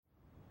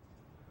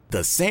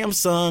The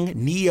Samsung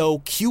Neo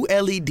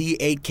QLED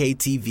 8K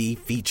TV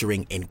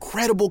featuring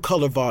incredible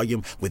color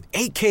volume with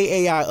 8K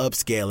AI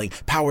upscaling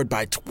powered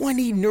by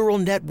 20 neural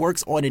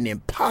networks on an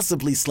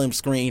impossibly slim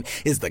screen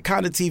is the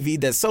kind of TV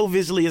that's so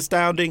visually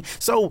astounding,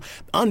 so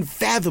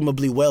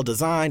unfathomably well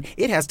designed,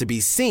 it has to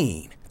be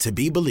seen to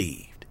be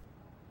believed.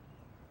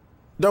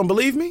 Don't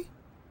believe me?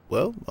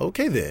 Well,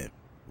 okay then.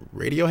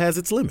 Radio has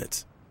its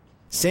limits.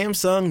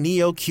 Samsung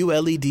Neo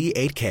QLED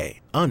 8K.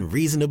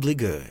 Unreasonably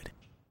good.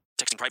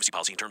 Texting privacy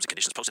policy and terms and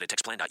conditions posted at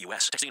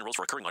textplan.us. Texting enrolls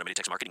for recurring automated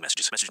text marketing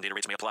messages. Message and data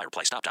rates may apply.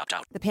 Reply stop to opt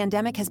out. The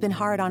pandemic has been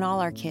hard on all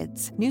our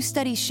kids. New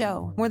studies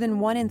show more than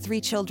 1 in 3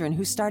 children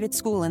who started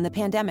school in the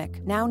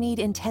pandemic now need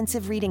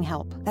intensive reading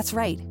help. That's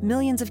right.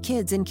 Millions of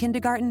kids in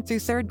kindergarten through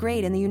 3rd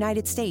grade in the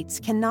United States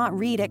cannot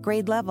read at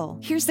grade level.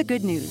 Here's the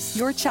good news.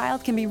 Your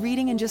child can be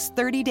reading in just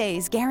 30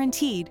 days,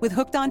 guaranteed, with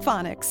Hooked on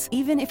Phonics.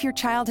 Even if your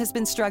child has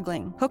been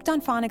struggling, Hooked on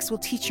Phonics will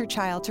teach your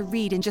child to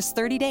read in just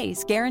 30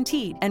 days,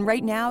 guaranteed. And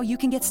right now, you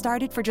can get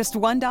started for just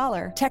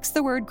 $1. Text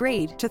the word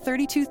GRADE to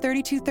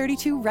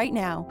 323232 right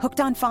now. Hooked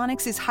on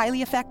Phonics is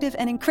highly effective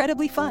and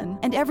incredibly fun.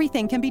 And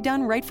everything can be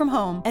done right from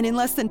home and in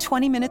less than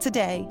 20 minutes a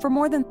day. For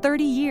more than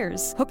 30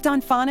 years, Hooked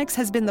on Phonics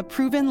has been the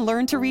proven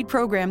learn-to-read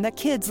program that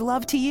kids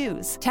love to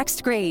use.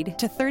 Text GRADE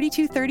to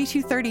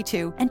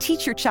 323232 and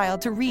teach your child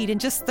to read in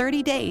just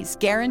 30 days,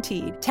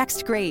 guaranteed.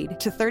 Text GRADE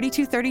to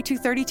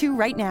 323232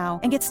 right now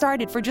and get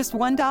started for just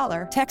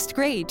 $1. Text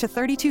GRADE to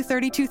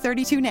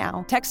 323232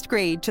 now. Text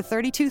GRADE to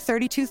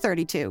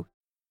 323232.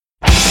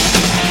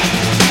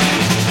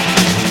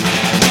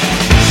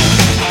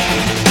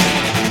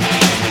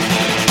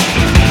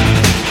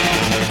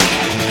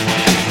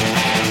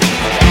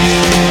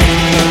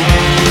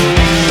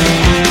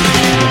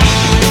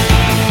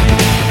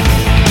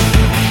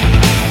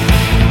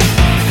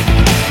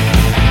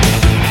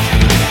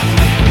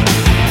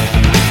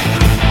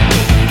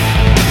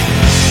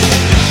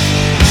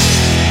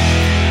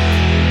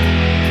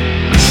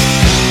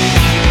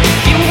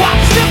 You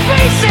watch the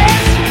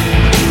faces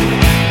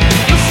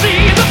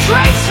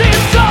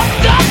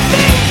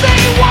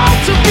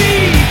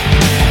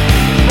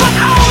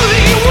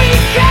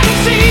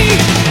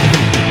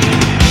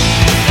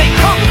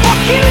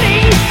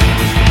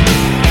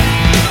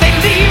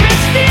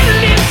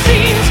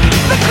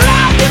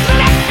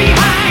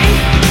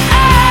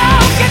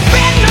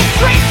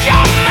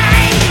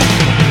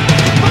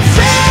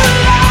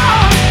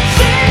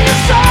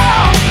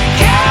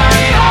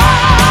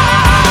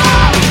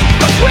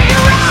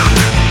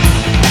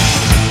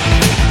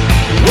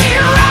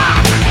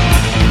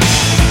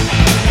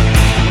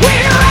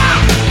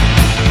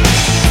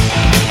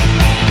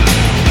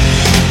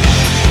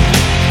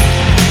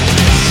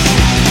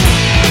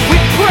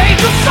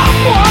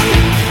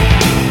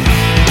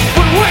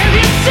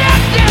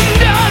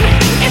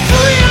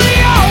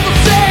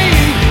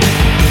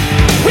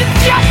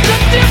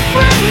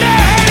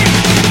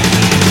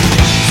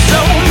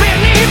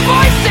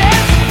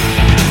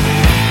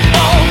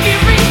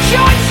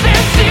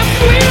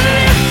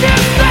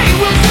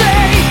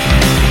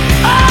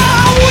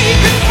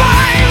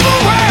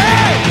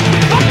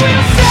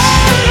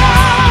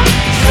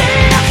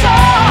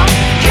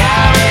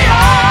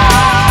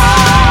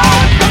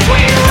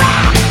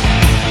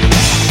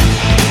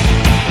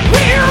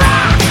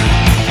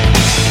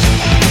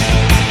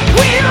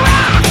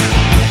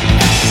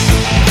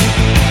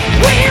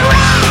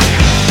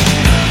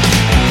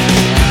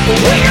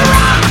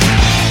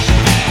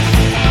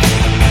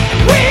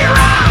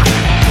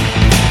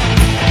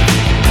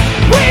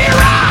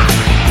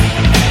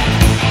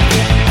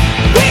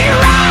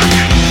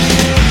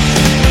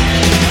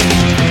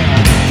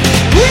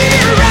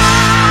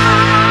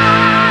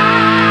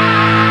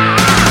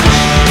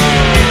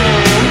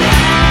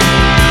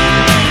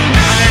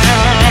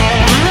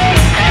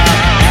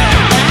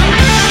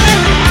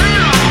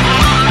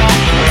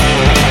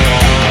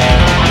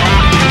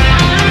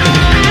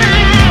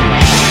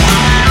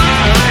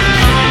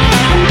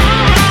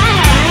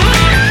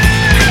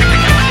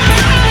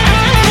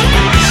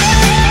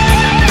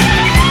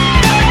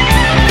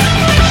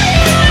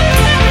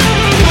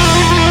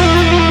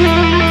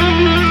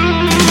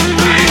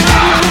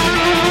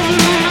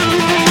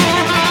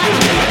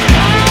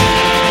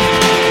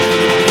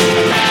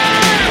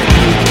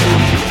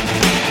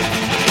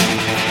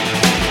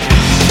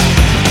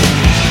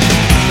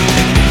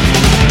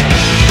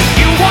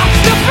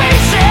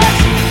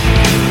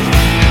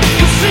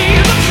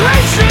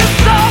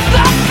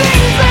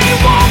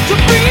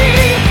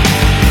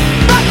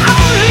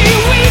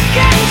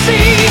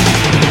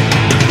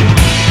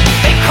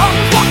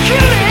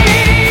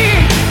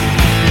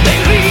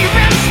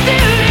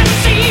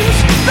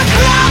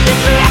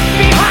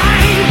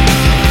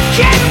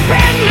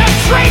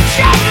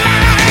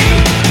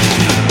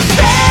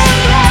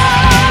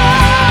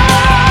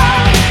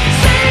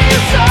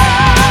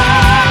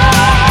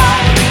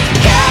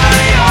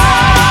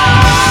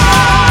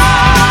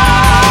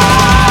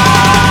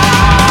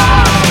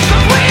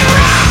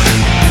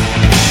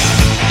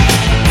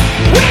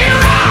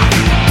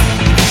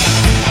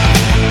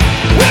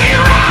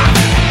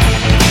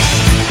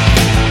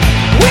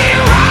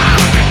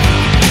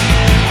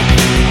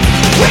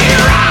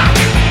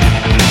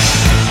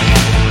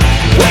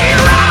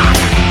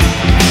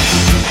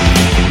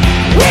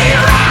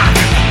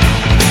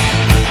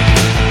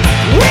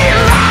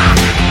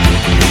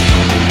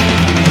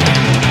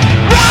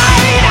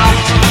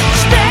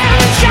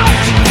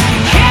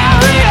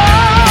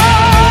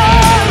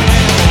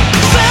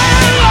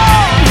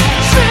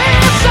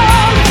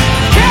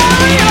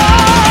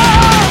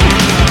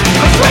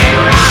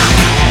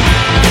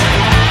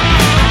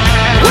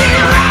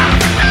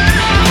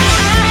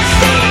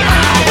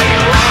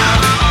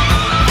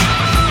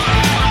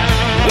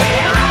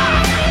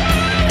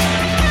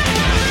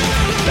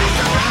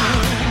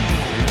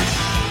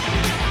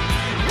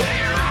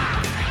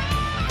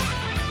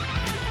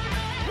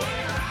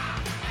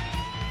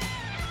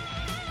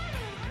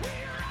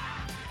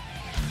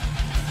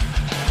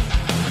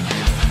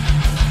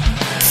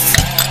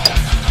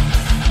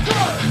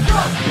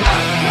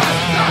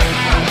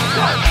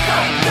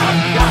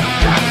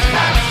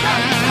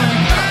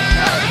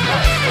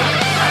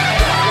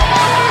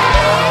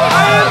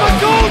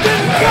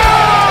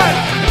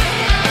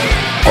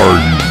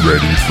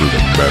for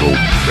the Metal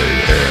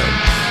Mayhem.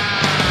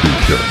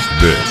 Because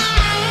this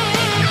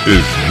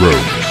is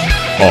Rogues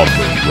on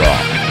the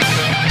Rock.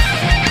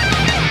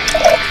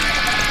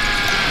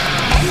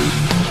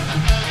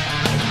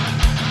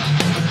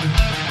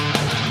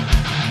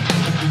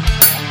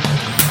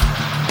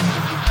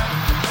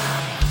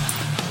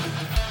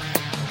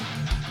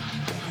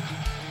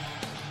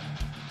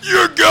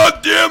 You're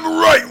goddamn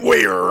right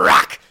we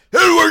rock!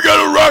 And we're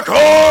gonna rock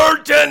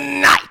hard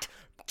tonight!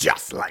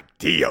 Just like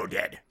Dio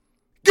did.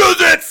 'Cause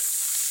it's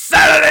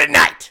Saturday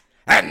night!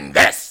 And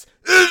this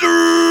is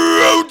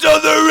Roads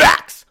on the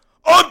Rocks!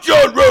 I'm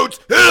John Rhodes,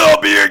 and I'll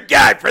be your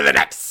guide for the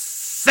next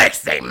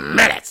 60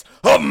 minutes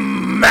of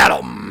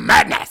metal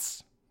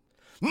madness!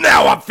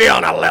 Now I'm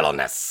feeling a little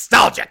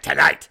nostalgic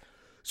tonight,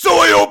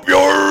 so I hope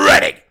you're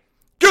ready!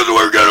 'Cause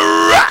we're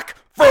gonna rock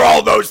for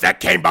all those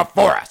that came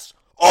before us!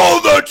 All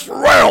the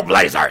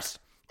trailblazers!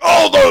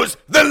 All those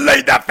that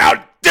laid the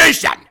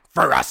foundation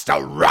for us to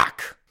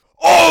rock!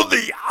 All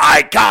the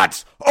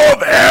icons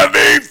of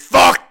heavy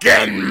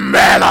fucking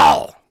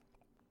metal!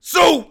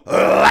 So,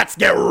 let's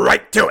get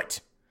right to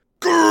it.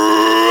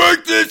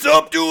 Crank this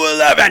up to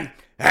 11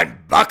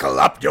 and buckle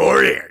up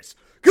your ears,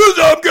 'cause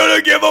I'm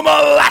gonna give them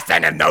a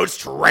lesson in those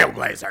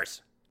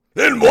trailblazers.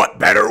 And what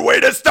better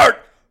way to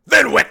start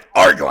than with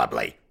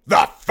arguably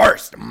the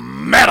first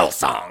metal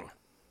song?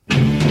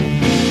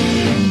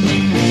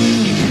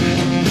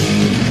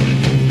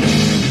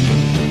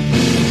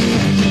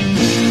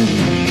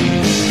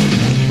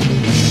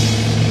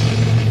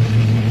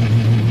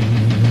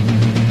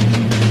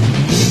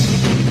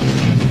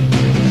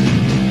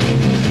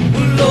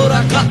 Lord,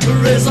 I got to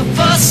raise a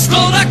fuss.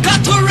 Lord, I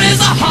got to raise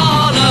a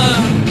holler.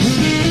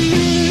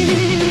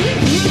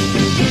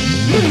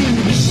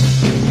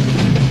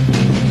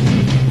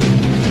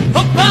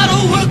 About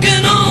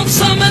working on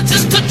something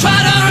just to try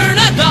to earn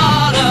a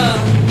dollar.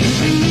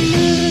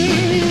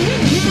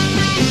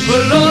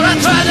 But Lord, I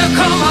tried to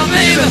call my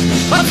baby.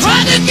 I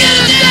tried to get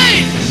a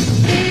date.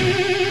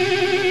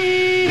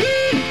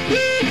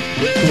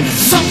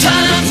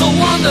 Sometimes I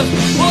wonder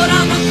what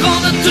I'm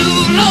gonna do.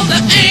 Lord,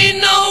 there ain't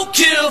no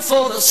cure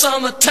for the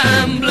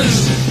summertime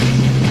blues.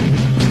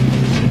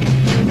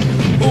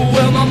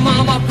 Well, my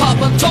mama,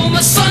 papa told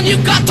me, son, you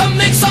got to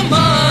make some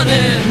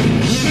money.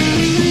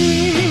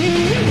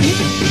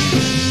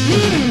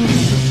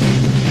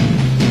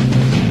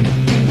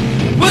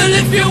 Well,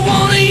 if you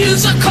wanna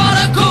use a car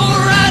to go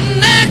riding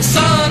next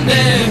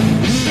Sunday.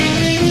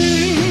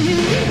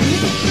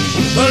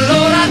 But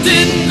Lord, I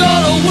didn't go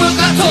to work.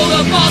 I told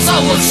the boss I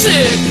was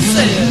sick. He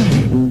said,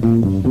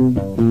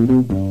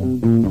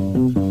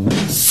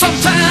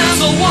 sometimes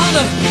I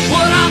wonder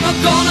what I'm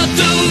gonna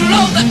do.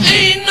 Lord, there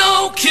ain't no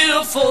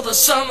cure for the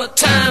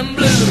summertime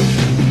blues.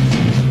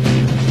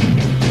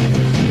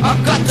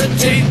 I've got to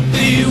take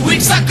the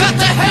weeks. I got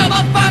to have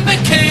a fine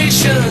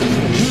vacation.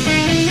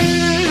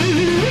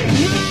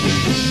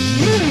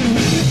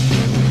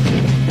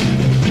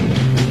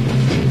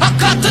 I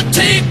got to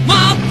take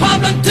my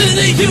problem to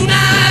the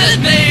United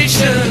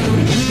Nations.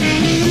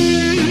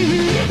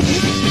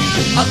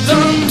 I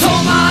done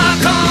told my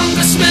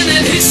congressman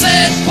and he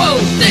said, whoa,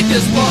 dig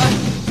this boy.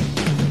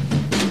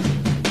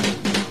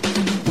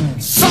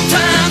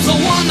 Sometimes I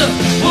wonder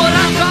what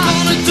I'm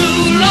gonna do.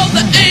 Lord,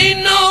 there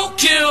ain't no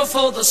cure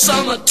for the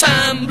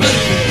summertime blues.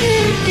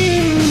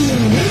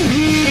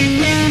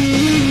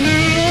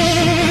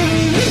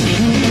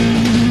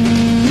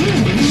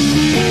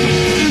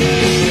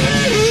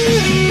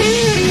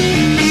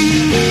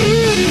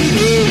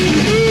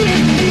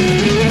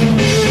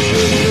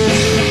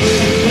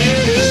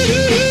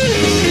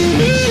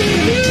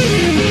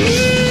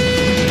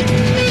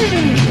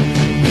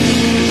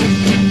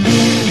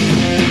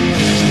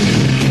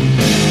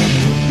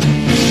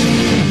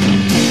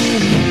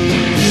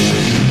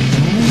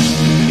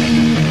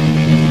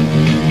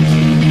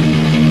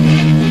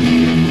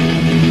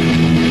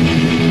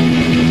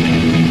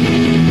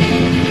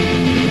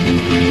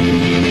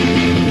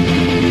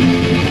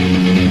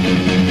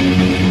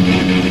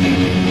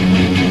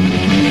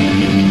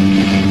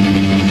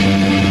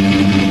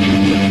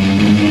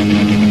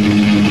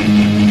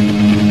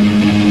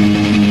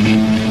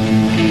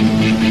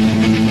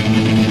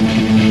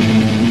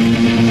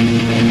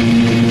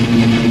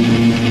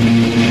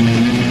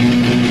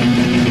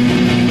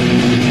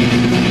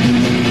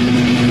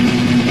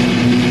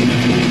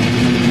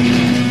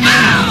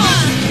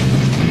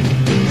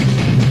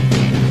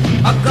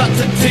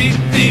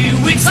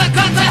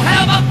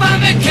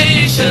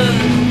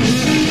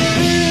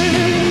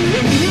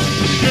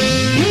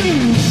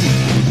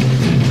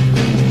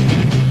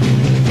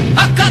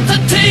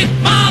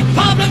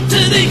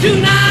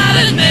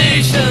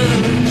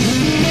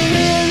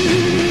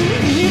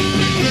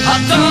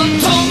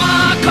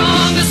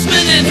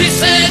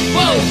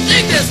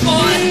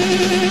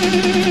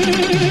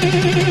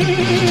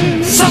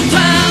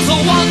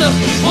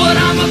 What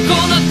I'm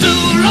gonna do,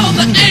 Lord,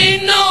 there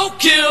ain't no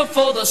cure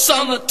for the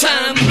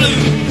summertime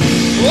blues.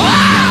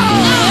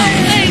 Wow,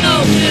 there ain't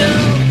no cure.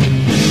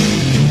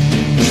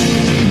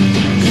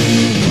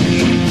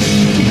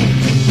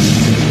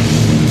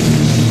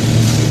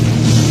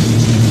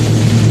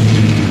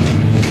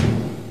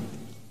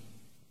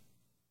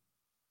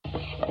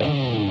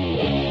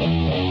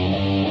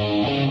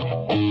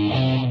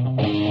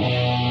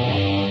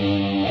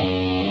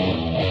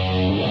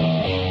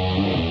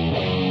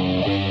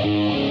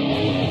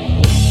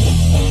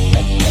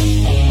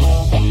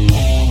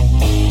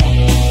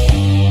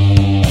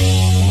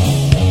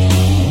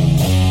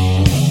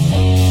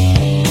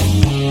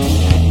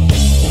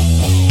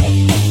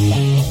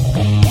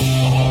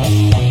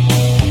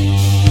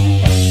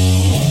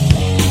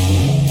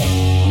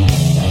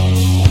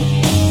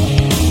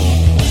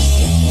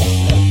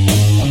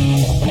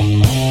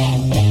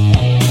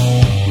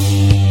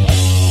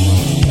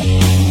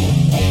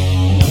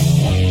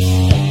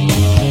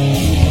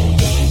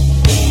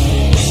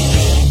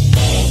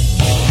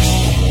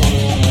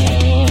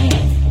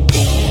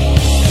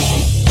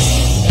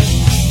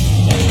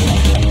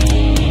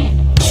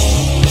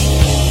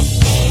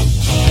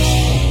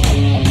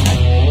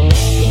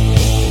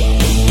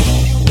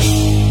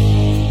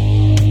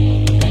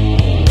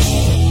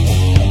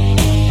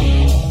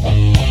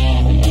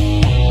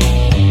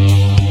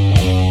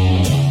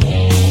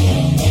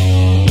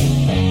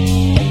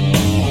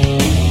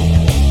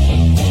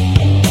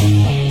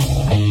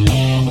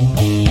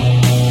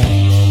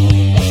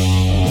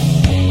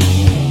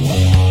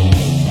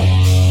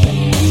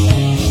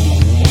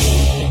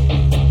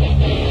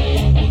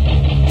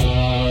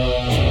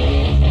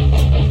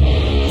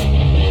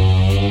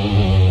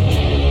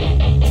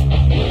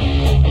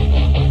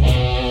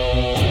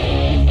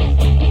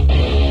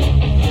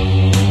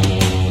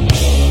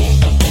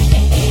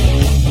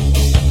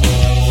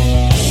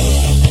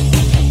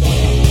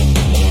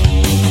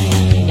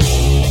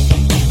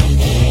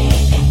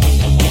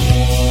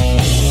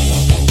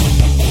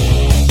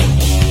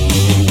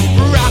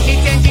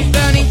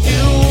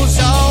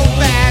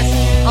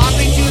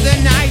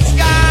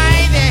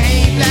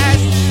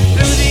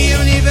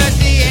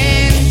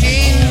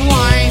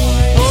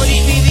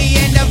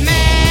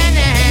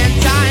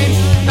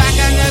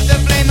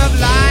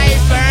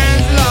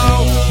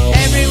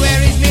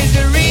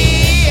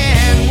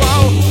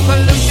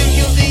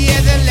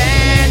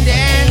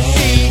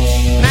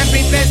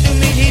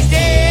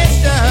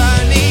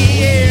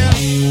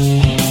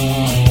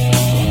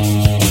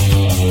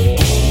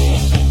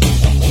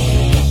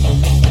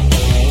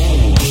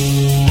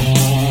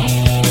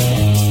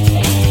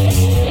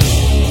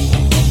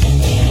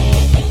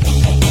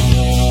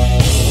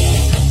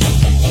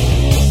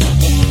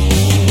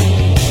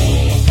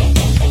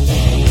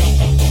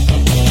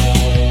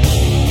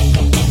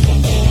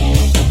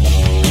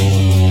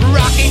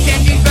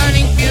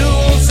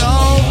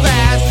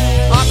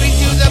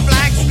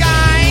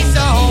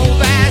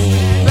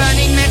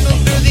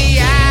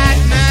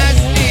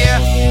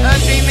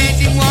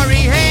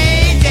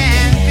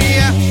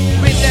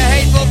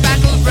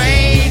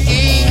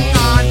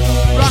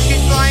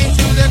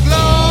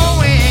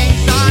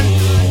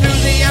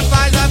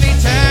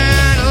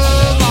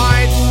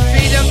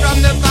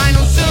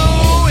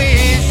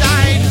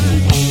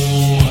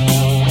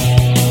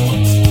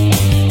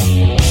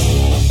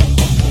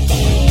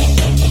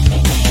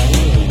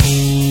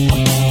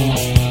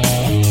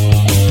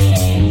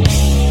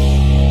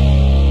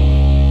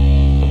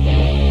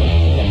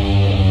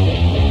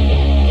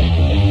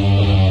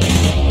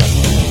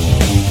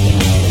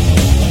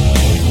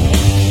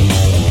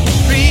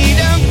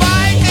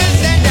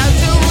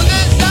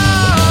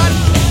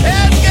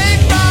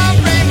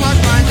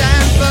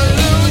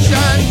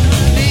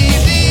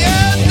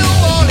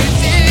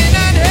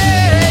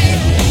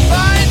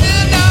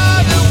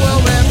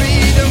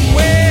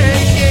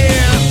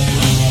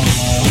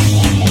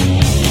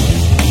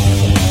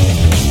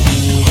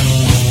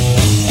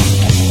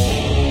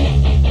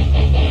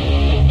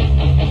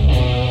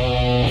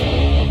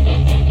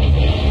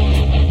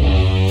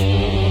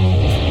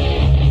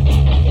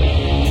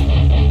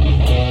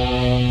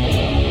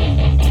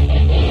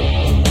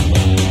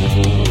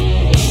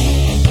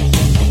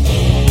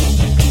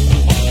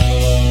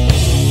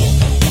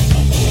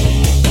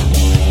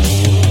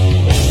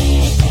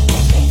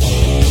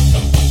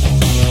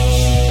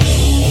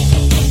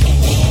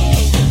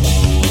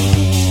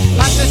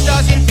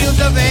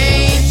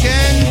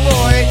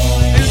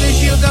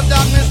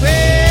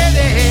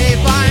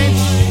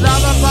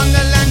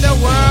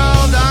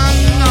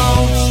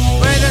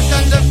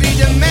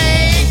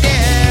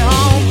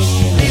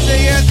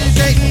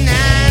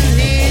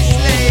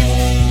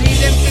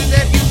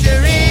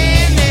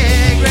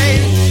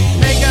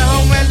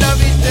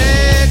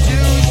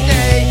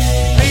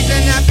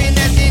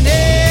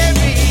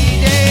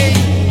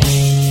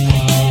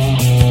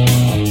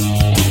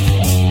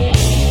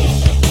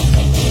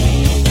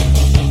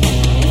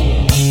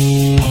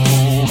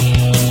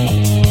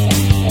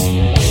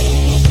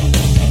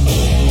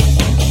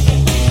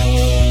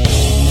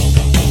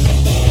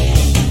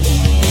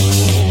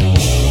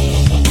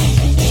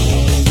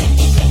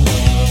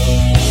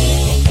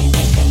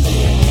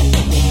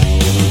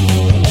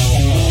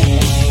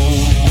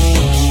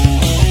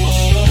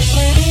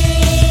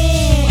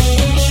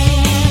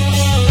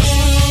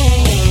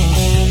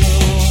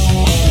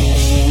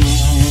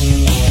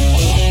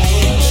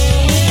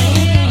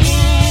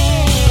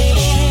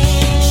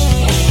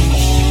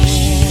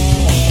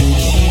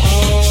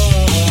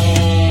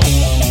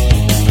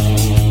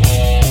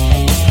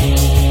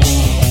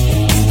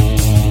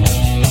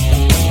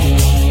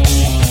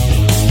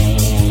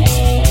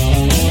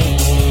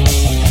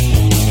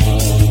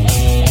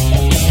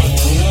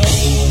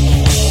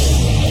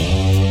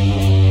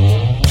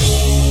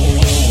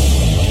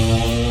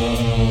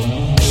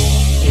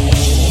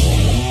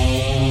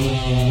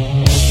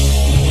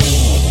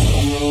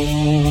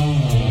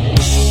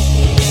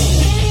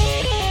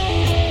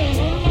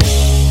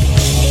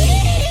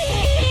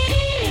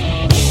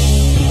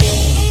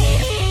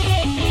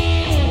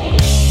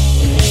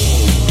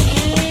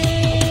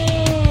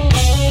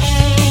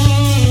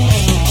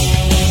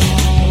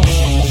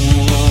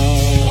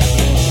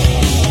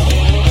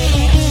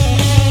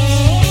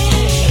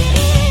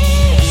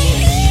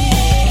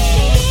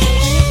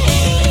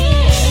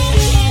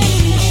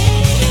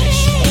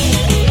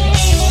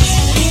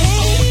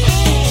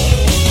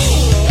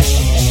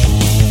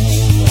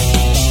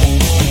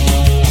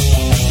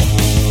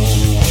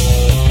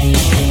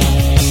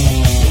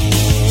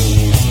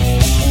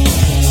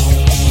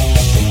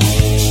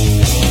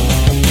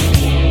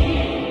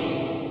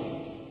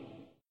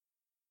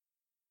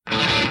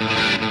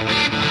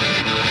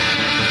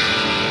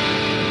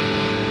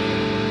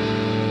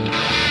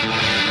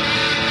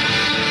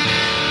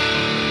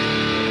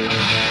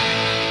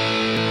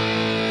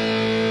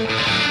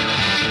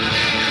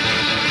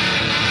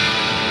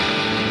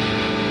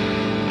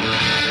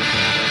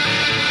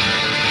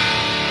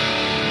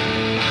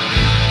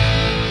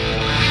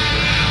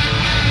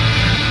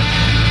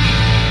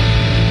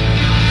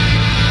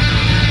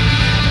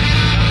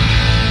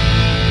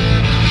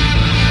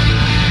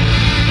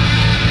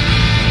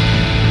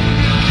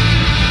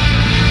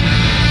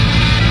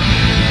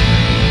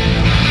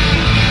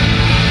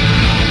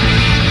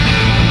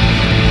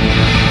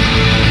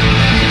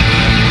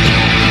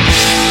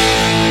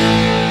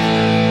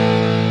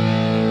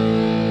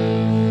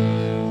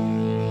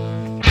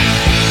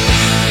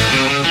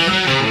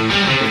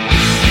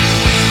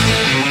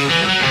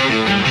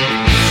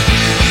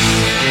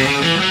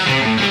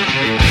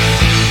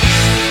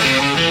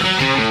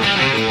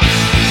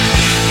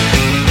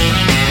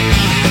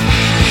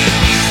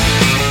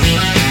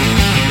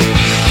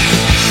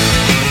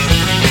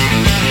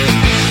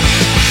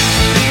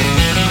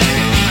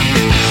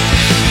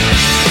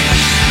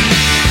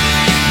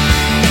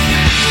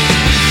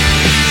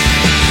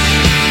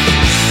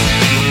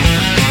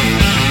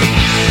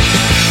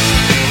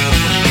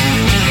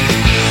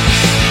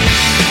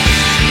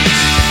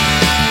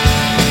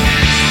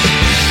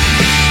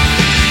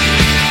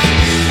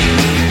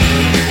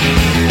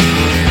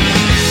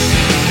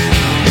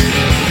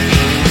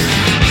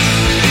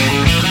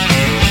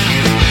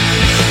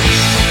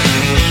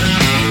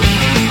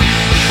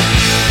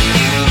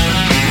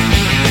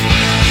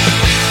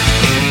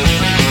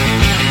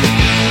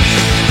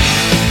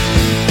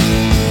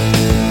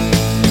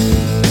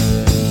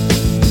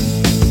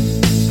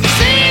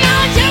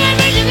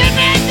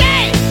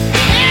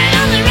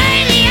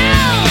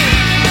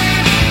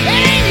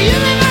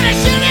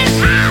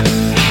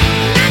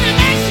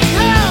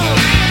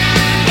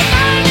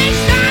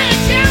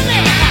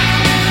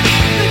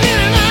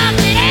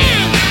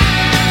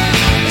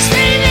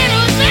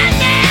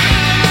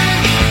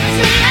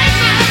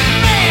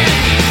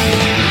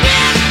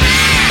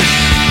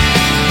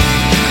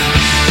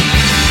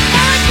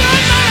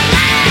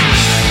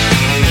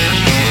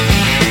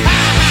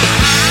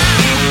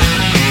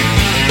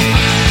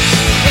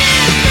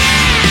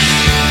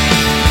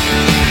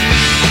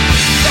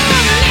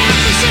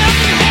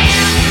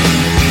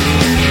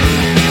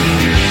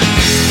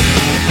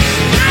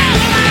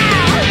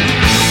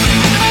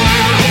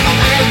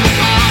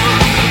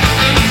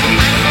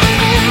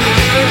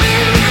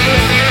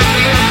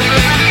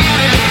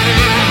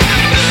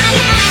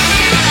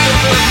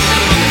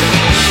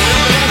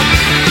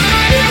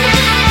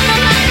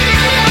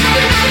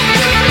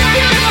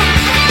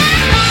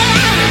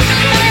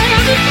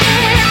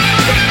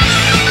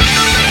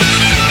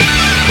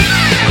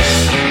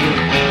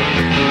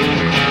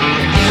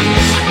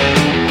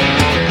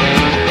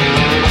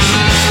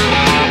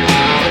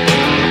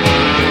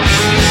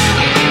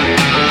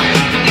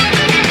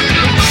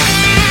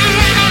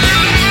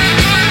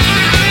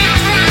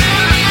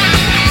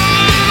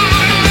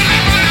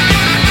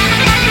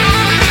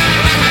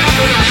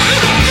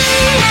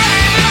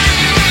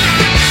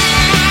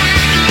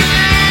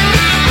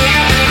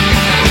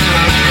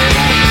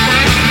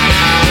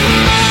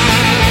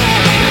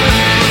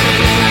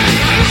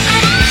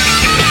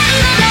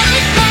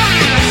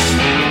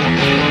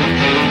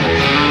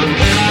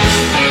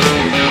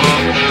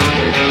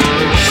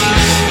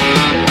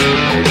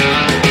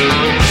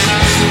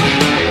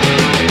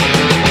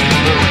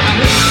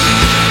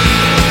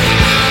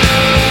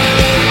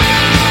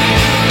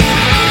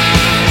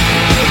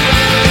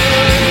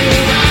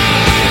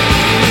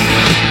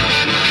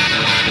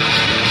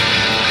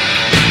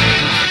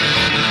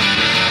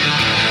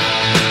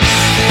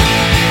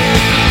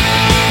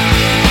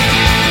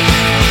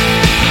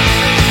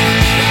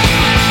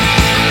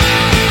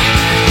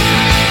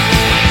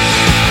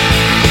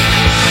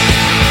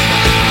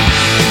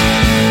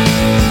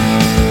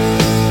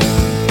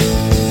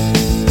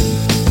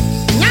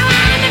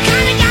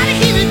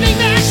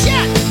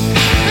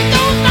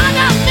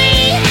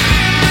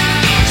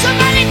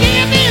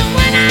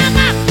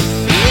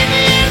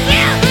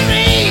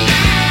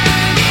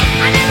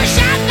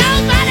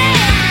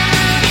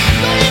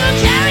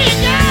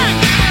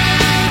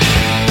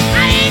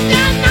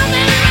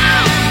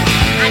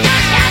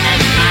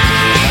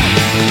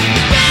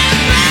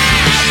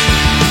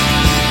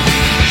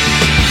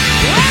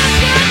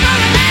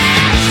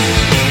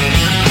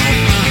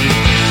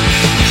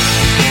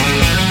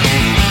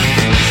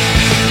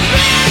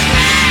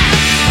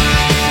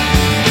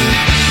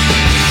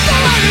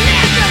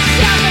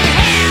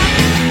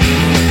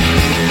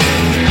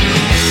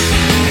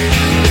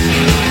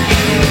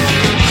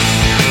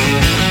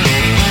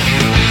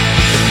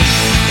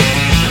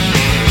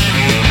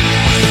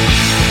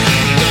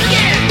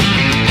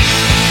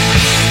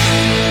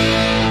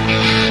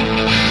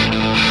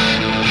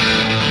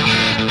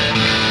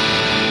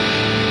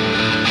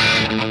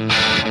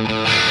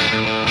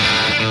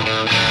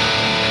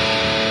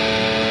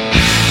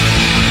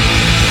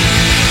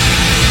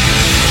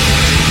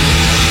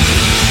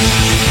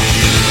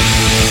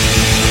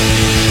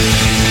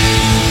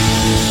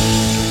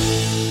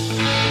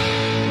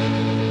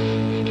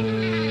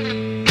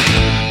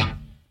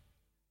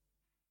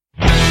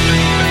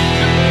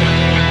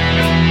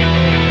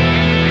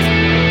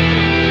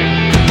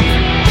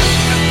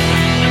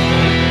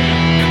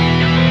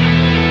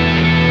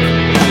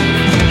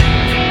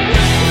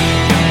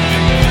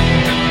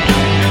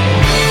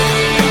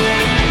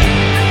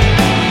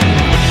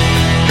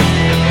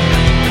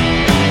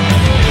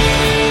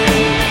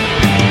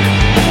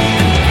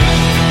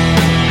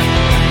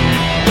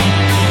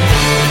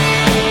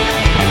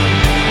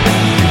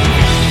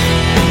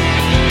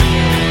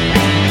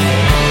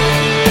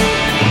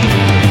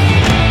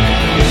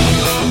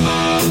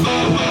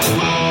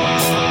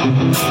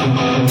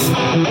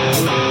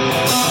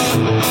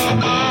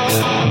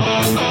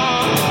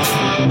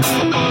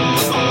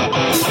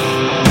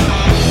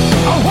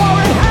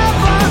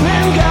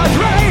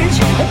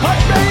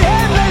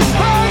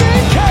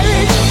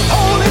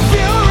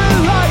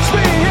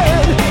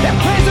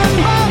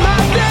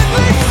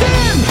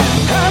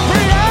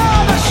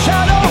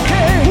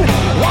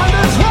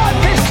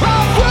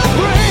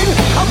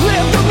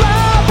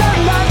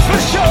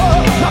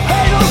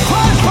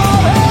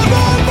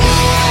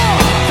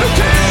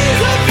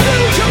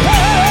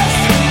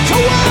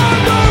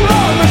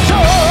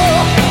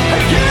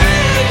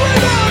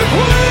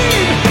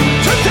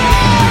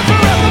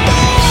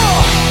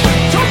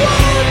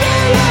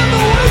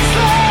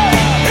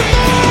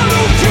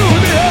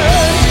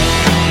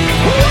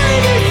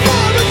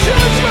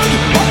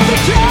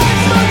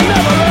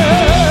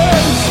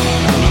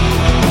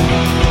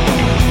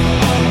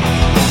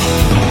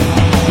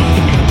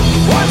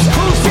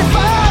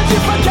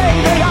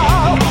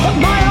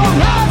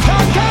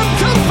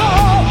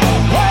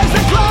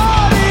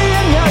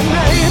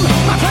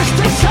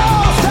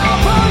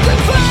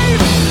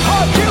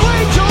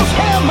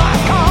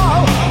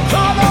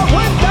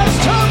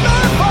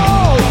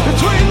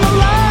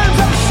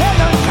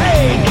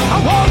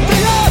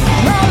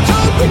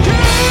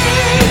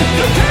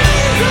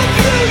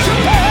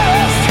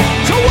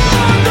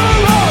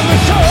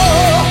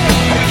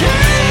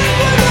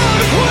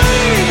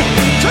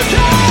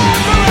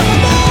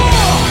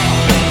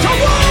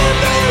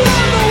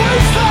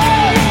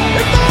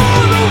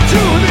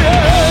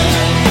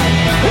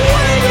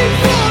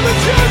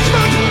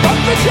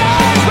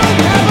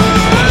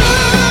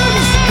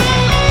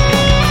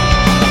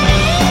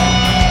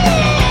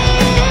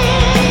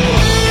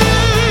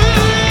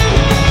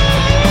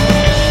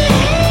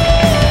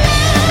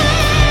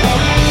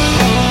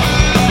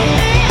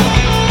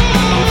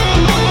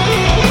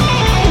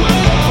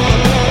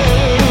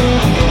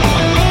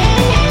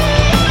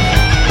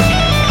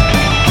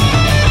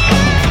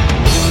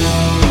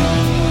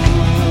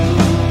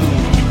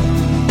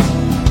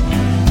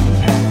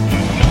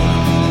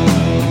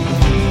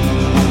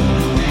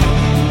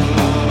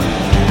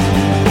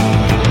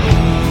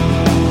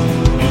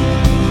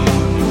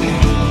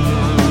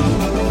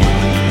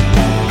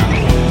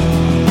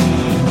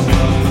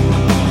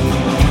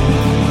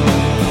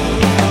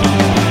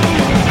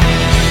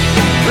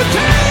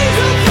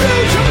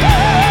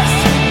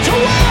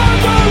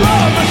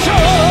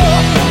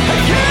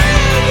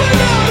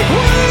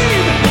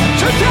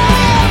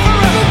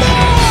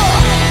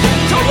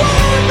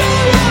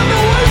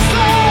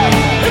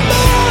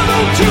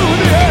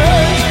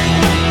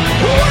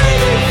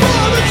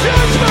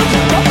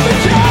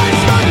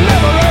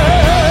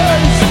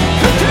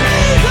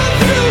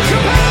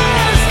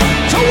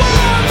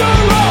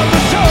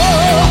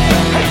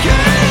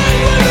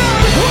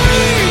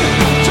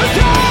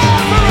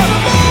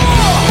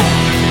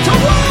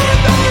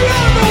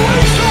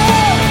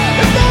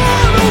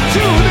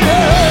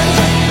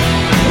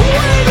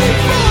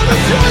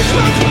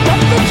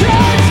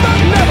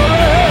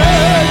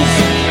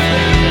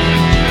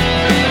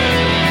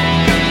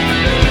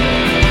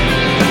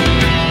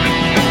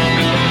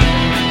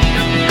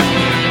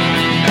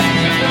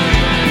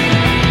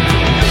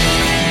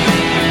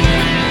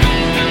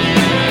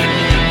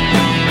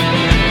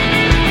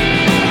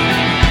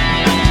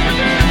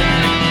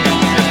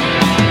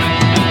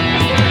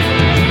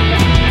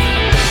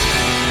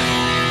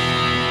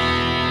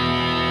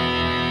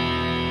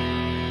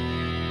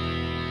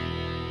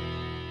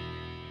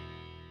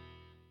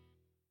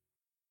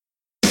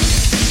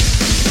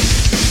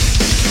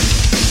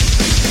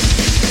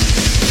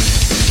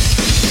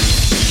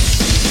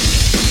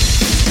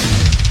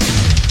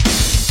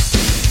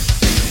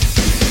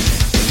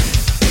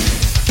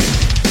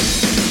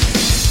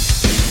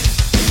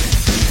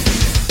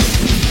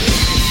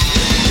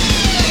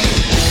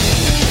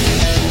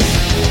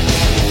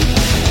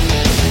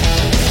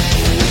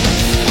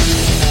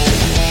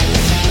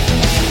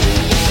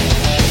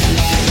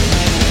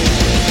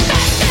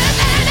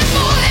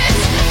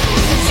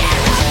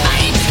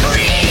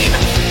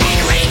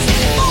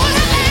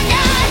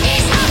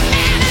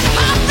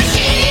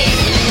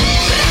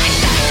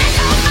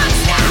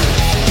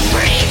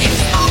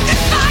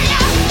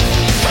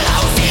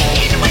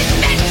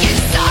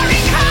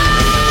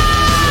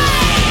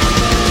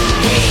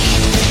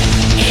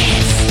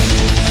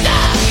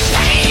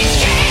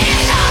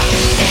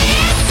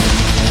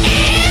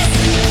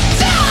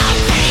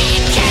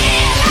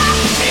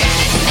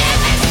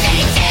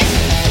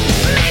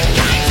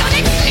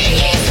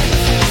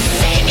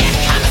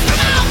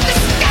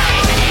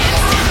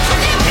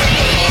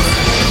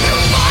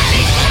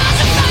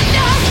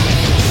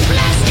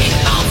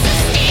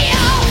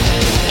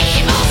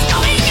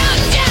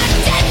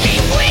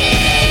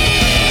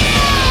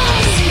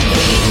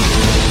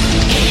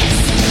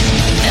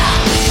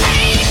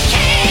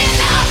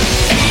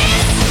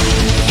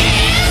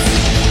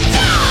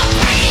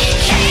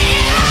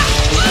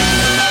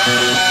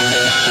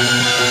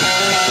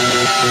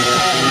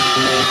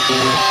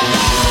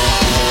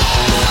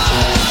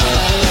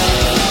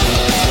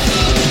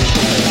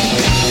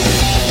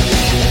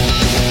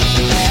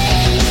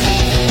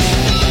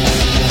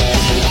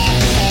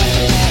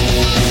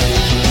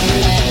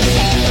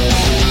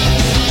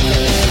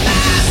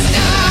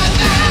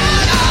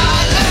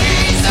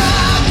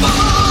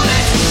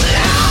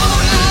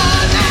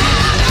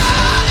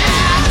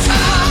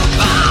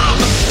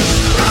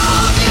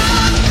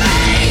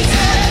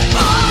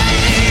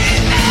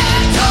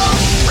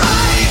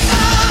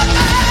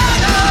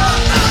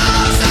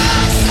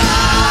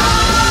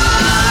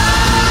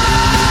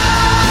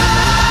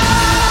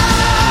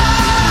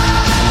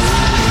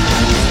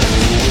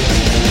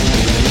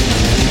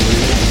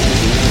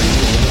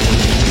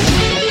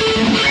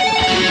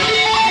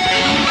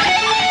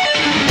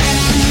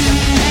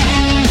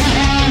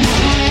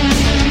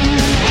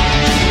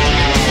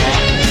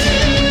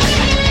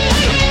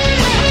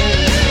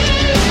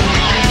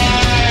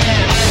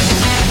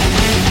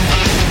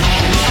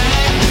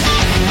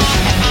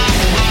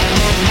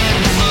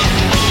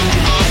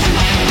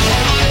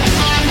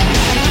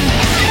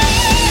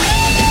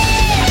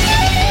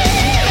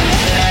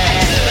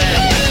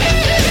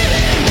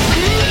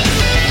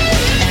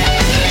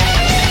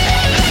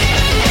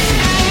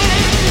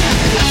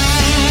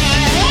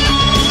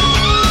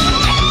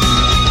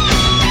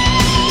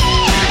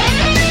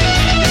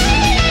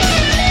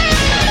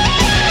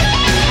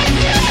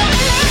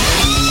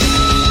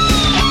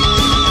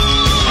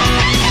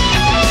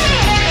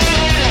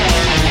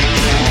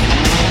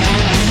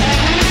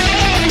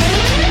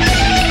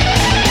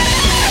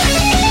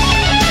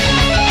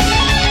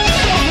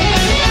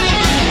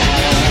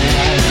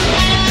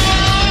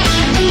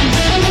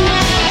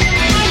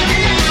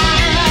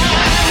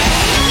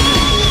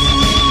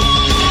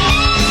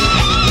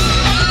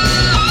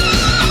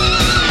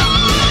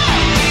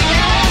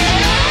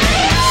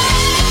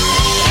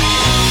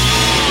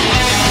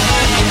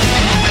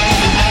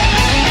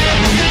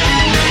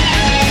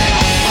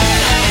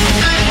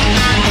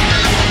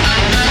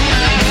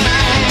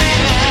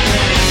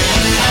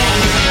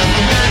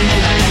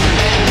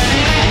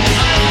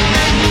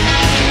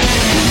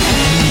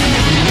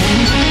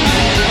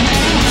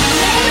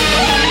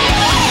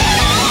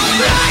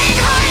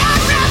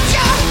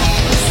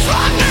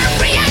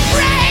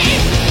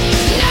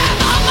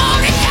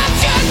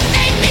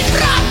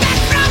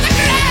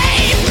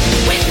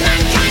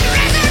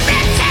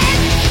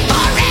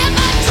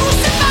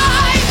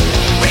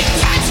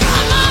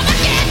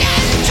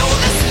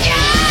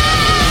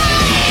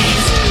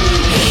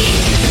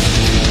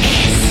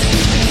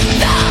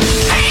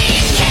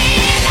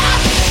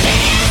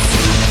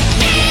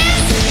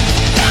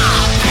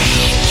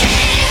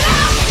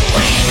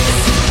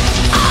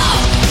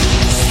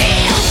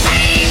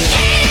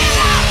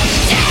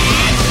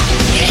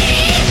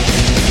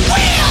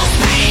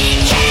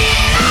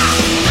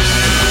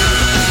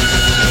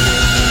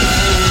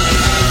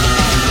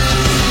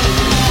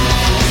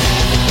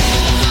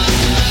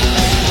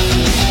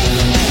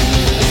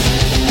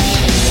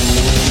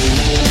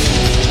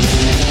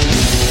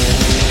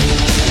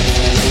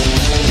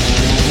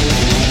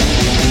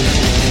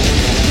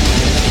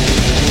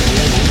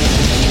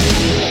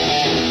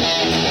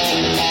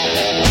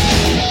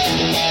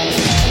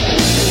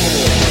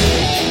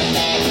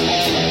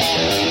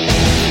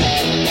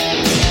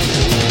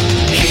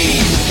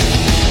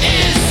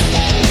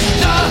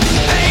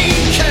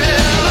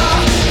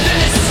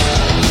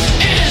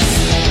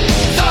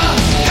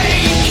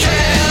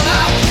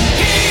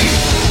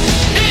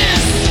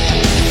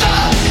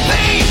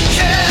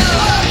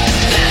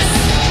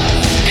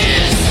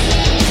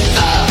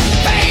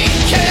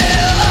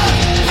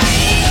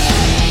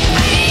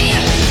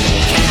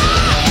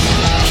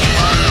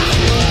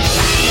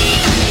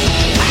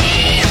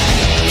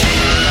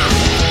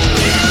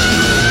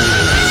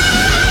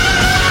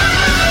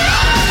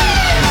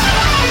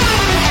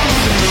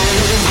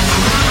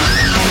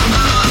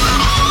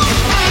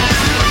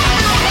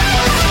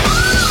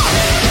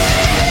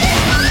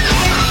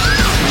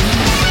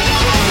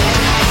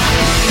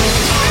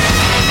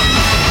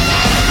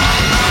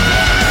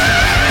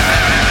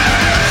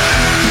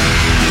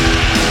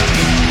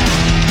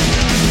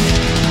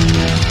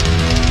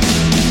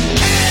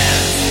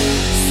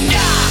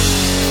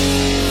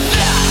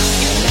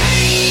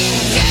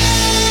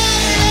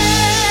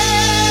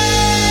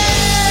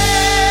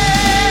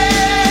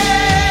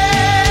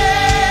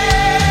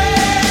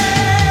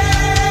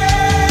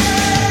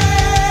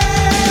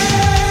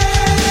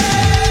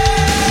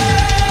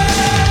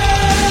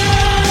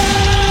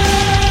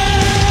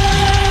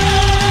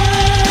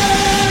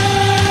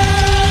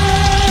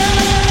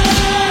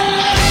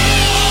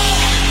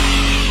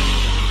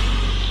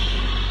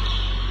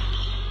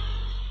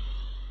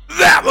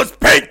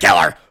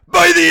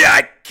 by the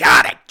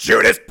iconic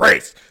Judas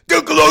Priest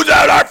to close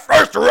out our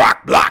first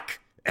rock block.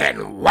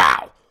 And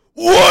wow,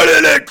 what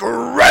an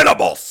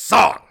incredible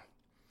song!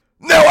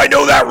 Now I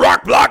know that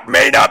rock block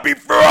may not be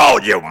for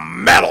all you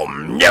metal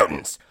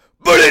mutants,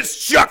 but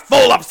it's chock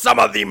full of some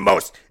of the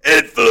most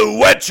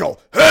influential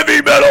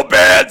heavy metal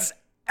bands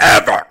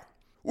ever.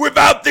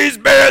 Without these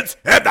bands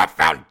and the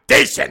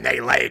foundation they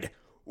laid,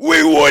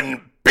 we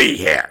wouldn't be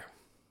here.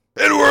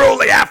 And we're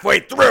only halfway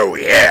through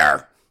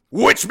here,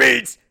 which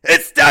means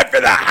it's time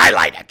for the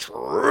highlighted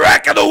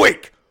track of the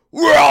week,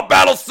 where I'll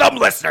battle some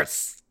listeners'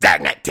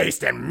 stagnant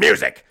taste in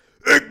music,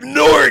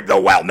 ignoring the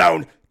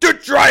well-known to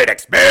try and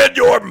expand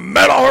your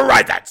metal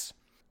horizons.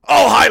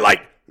 I'll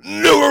highlight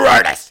newer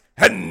artists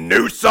and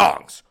new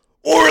songs,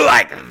 or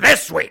like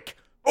this week,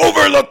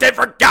 overlooked and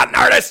forgotten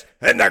artists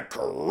and their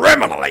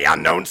criminally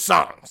unknown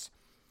songs.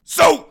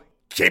 So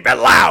keep it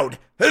loud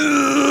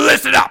and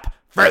listen up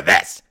for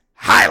this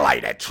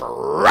highlighted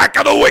track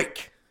of the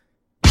week.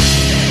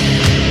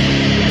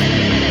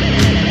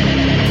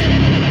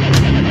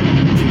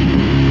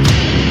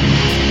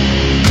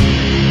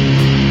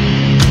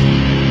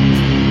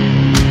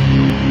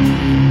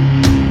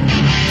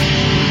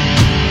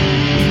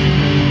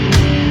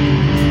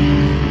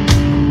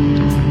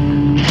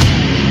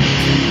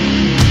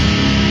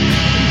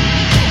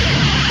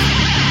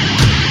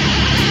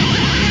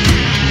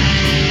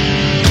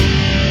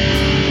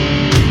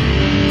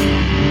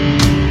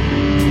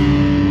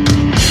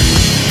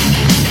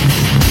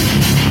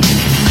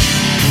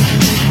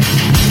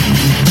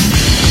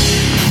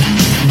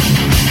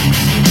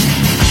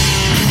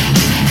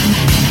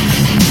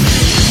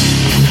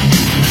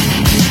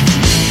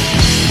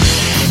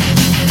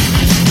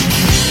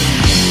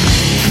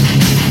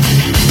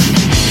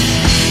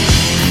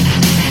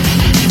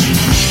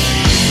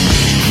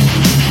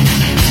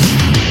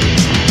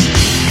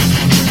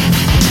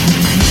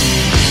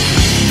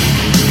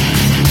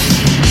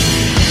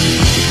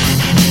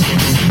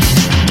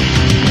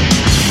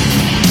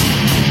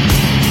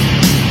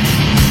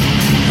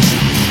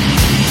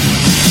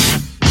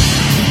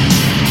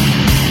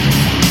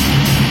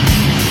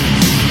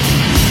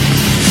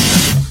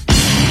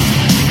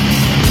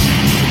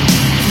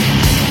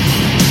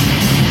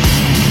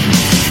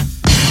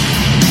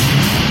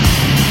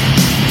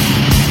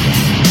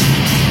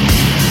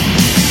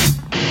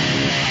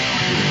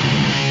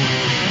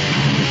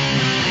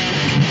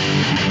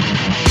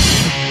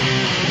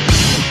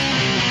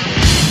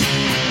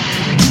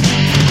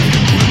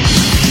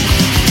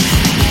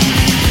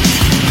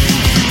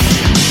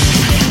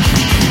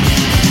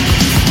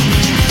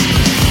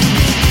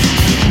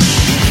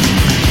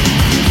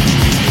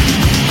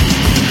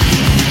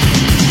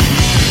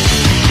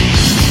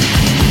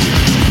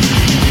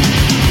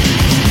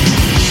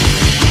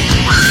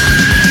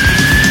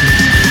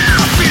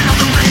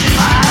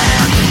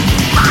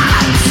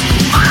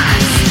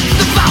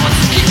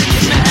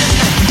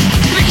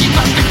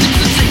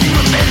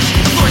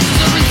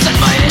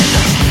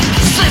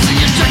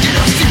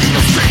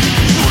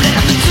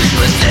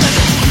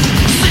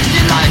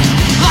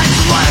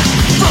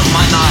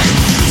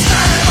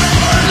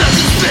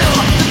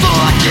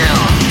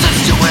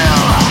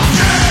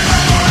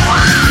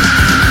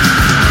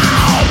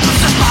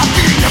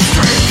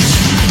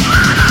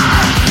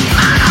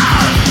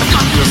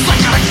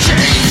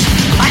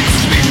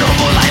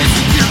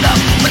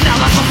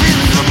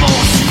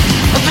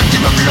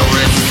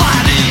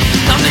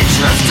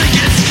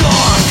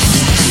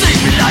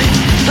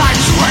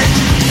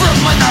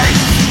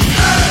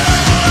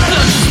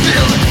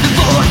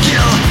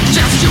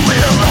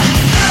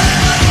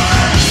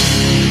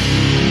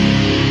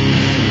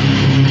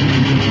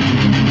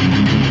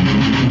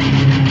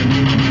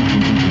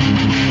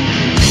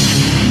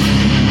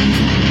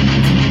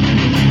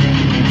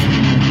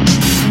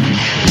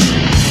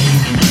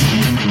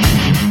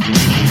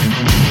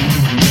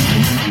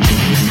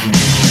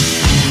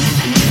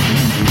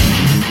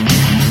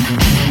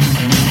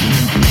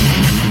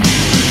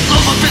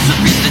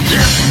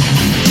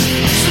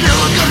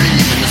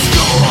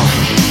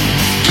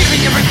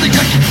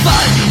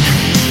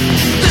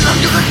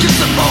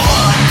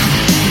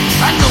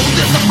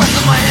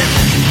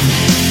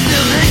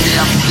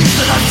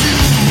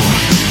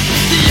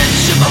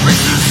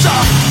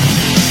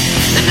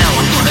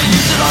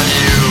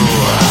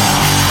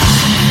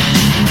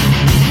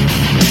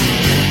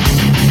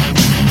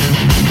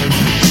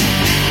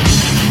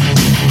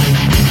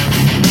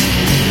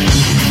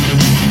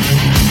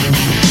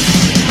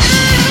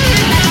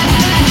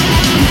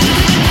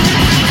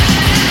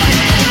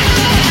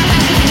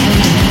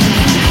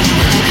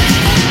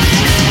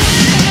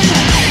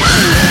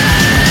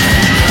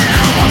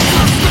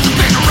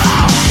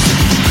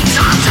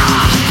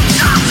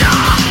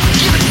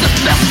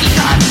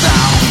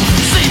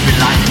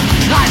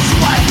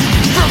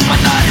 From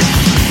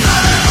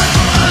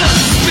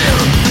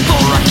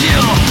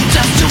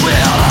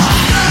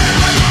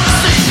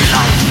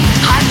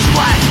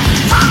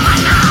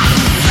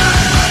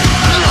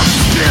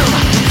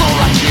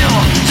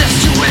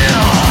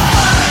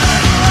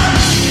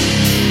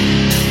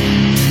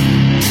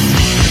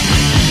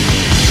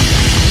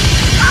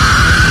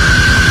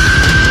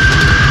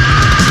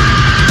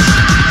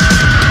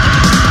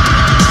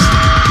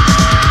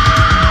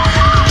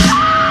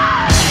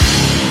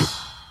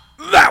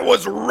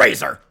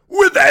Razor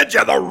with Edge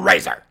of the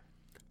Razor.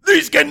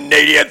 These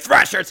Canadian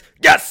thrashers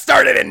got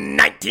started in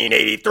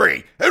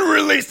 1983 and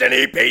released an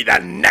EP the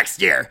next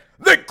year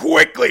that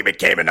quickly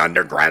became an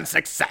underground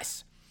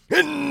success.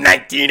 In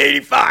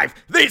 1985,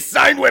 they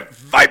signed with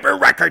Viper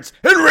Records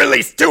and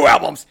released 2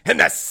 albums in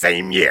the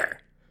same year.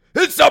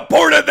 In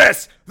support of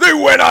this, they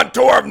went on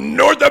tour of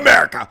North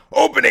America,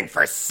 opening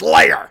for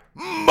Slayer,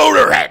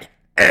 Motorhead,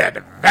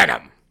 and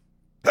Venom.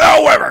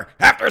 However,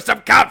 after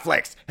some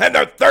conflicts and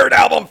their 3rd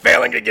album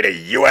failing to get a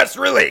US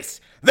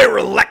release, they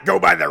were let go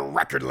by their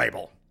record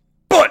label.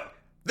 But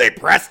they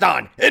pressed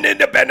on and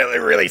independently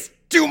released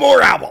 2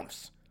 more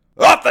albums.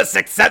 Off the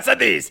success of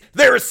these,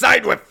 they were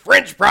signed with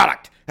Fringe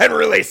Product and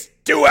released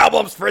 2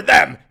 albums for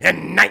them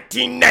in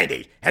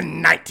 1990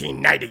 and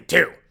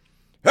 1992.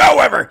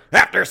 However,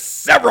 after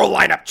several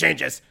lineup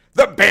changes,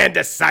 the band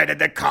decided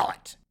to call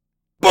it.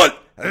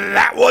 But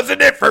that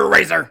wasn't it for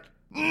Razor.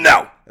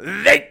 No,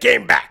 they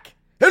came back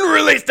and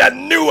released a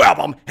new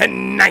album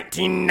in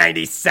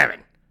 1997.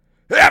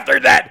 After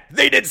that,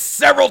 they did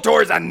several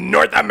tours in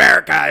North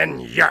America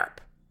and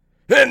Europe.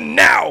 And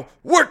now,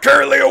 we're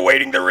currently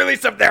awaiting the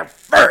release of their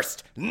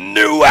first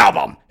new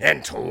album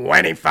in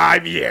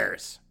 25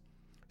 years.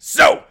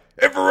 So,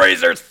 if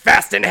Razor's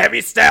fast and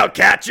heavy style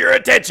catch your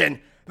attention,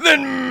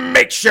 then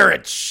make sure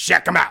and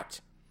check them out.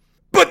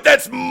 But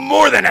that's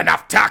more than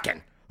enough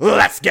talking.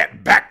 Let's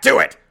get back to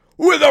it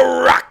with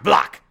a rock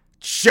block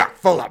chock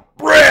full of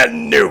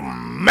brand new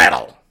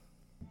metal.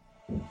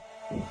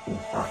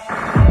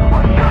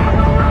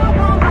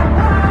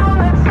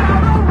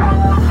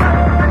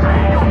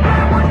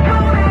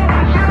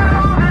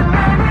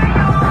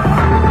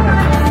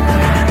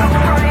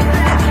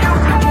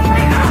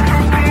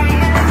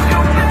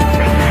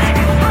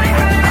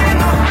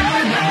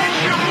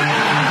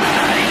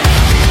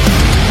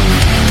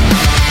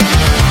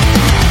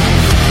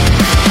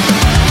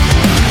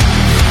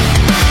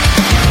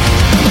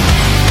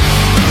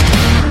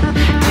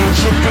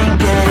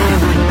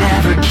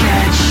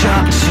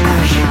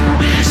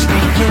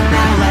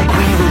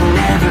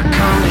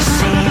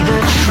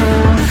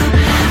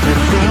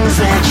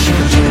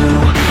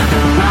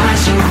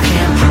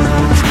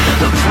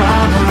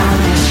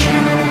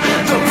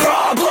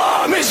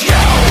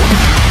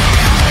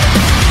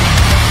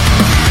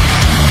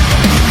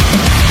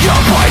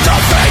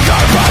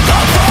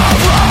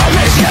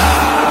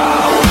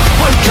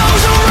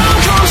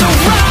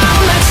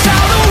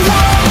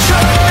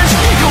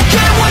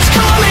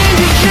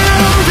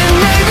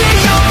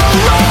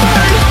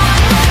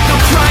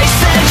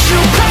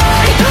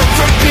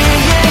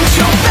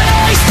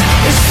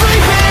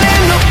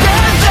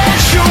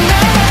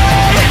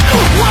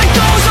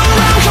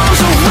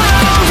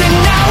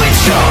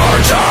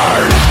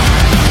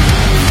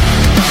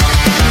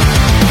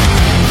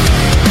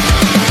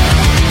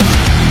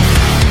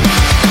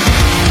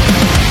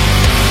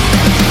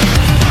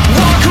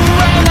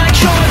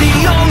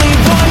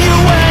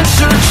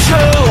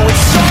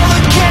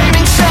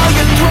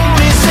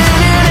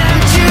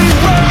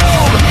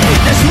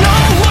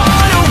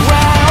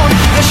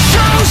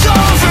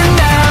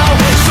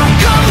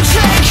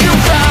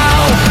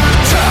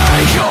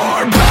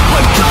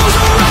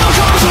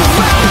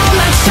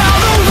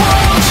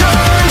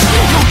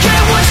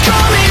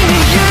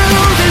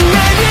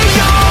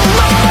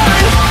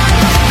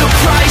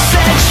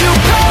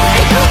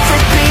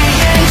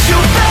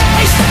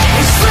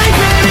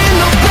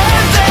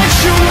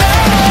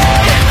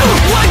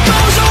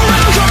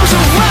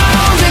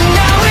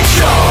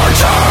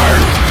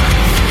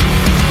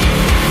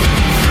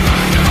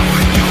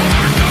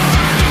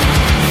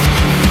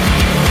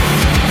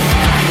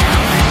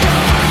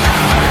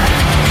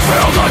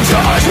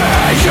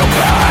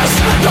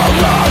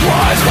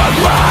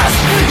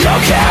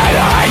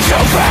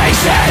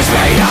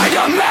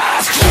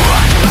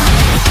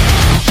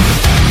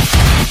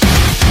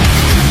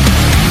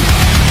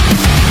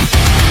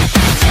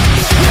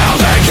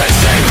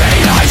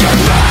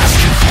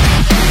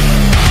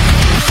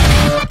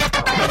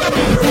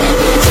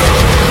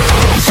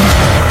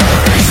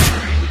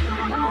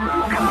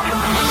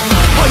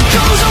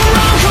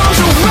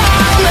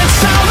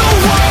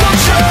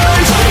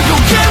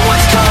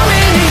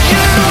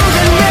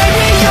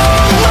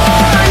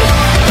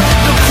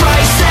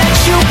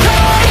 You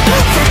pay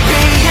for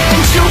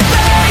being too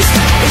bad.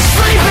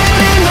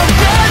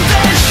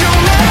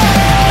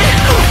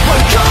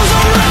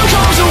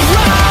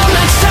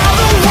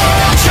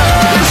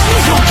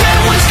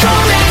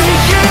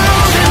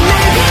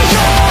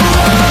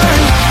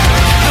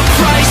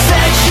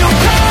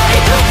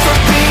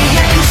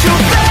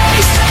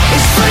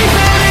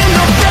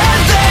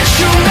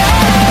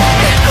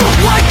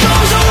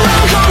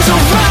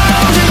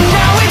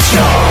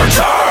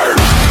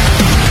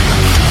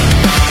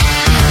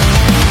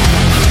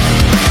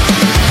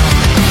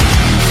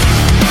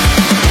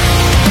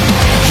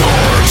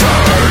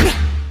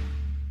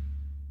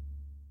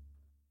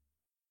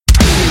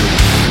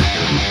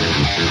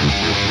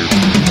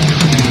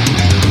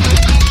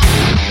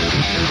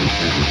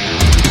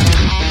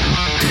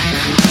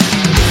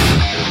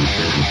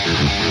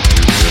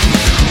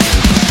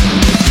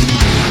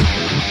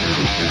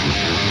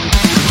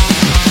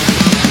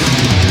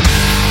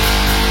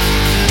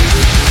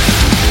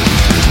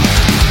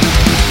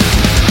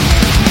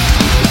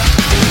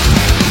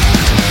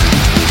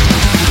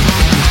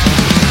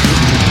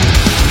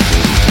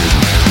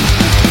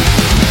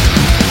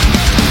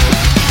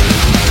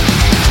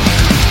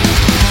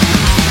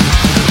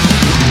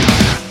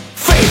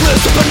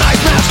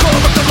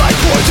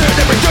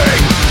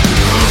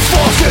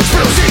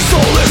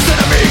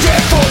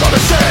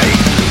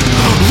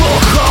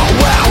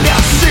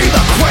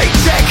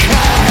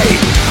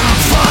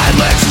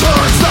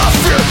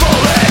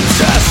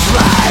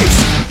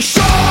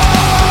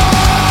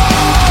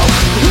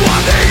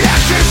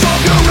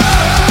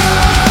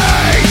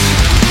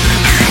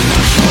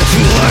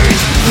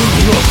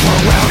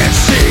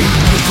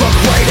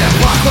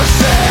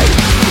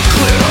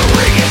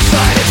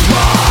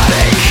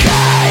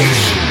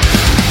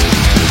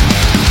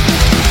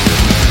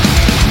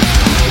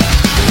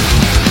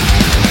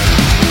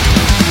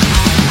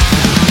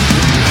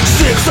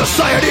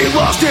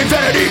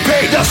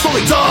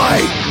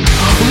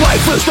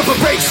 System of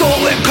brain,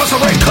 soul,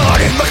 incarcerate,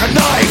 cutting like a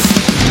knife.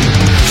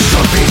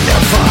 Some beat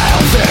their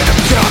vile venom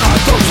down our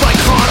throats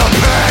like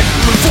Clonopin.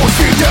 Force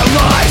feed their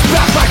lives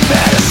back like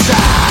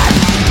medicine.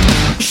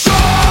 Choke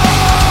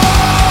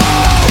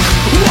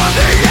on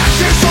the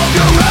ashes of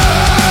your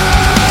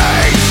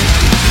rage.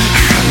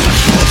 And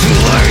it's all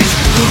too late.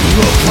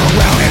 Look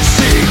around and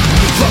see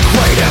the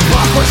great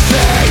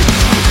hypocrisy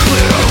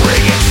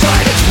glittering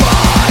inside its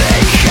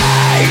body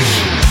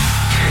cage.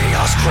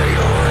 Chaos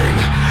cratering,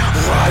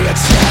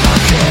 riots,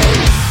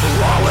 anarchy,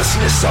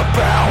 lawlessness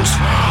abounds.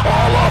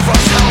 All of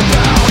us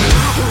hellbound.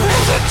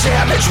 We're the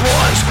damaged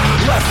ones,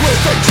 left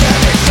with the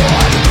damaged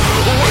one.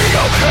 We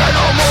don't care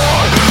no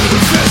more.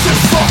 This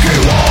is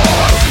fucking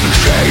war.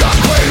 Chaos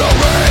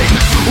cratering,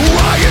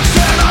 riots,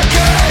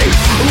 anarchy,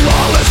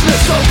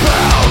 lawlessness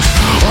abounds.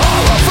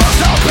 All of us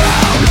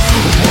hellbound.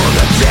 We're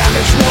the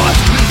damaged ones,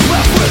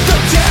 left with the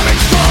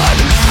damaged one.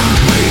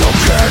 We don't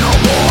care no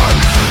more.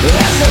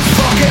 This is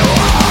fucking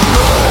war.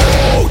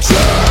 No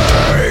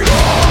day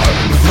on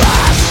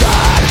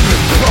bastard.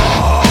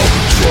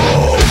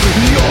 Control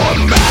your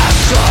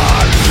master.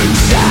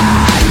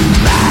 Dead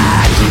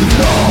man,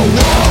 no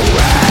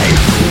worry.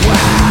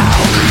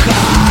 Welcome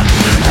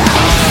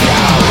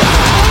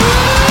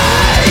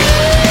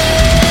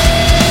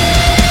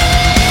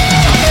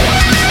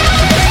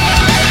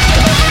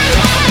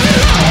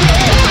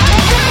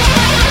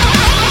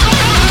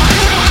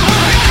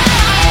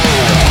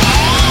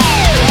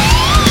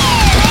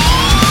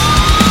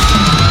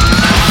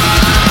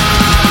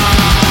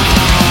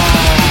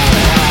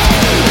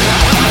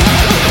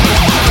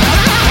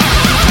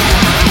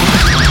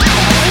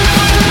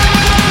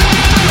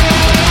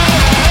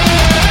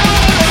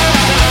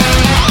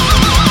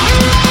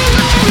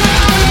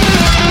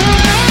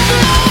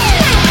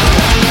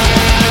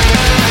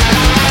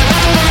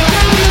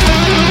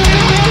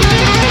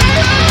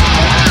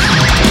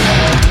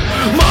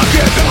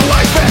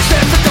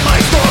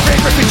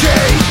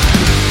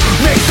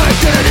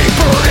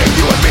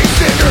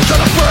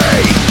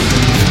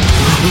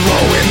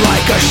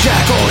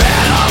shackled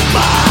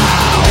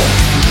animal.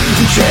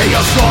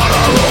 Chaos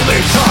slaughter,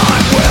 only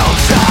time will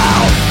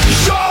tell.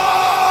 Choke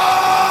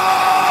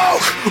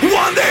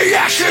on the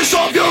ashes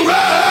of your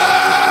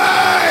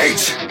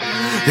rage.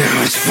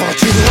 It's far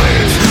too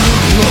late.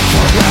 Look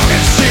around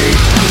and see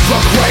the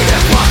great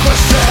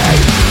hypocrisy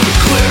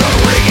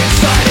glittering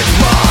inside its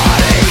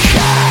body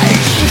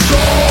cage.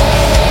 Choke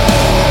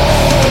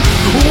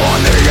on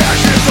the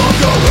ashes of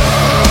your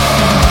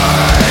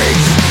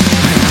rage.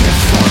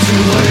 It's far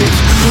too late.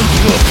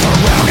 Look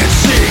around and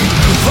see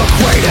the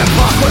great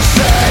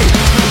hypocrisy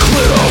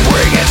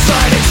glittering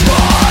inside its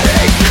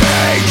body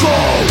cage.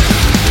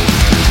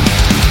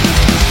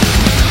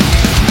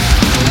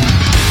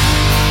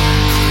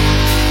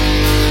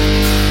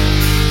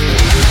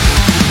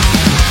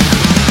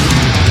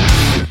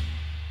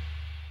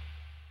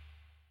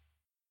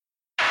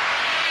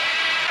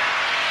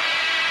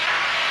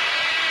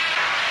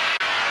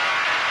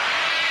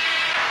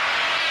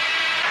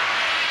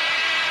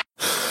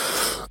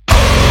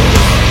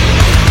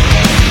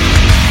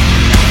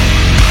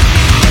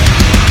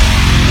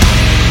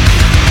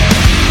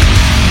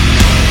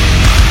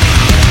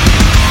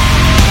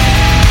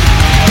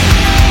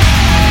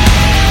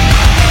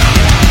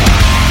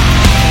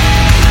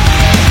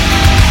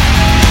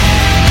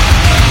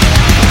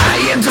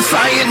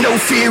 No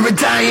fear of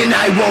dying,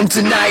 I won't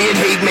deny it.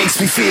 Hate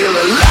makes me feel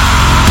alive.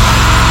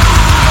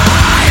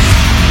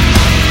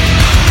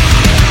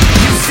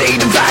 You say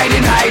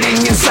divided,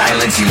 hiding in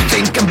silence. You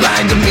think I'm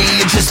blind to me,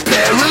 you're just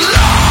paralyzed.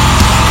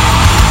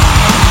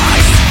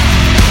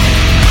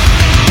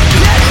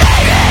 That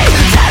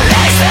lady,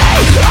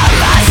 on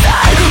my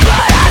side,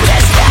 but I'm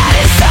just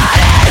getting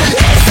started.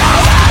 It's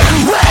over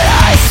when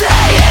I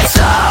say it's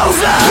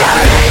over. Yeah,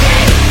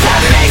 baby,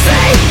 that makes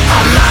me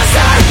a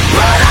monster,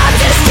 but I'm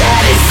just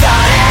getting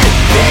started.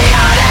 Be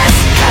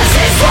honest, cause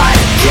it's what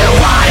you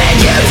wanted.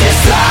 You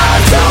just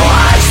love to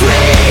watch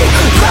me,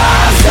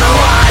 love to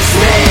watch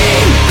me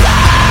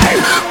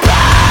burn,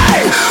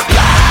 burn,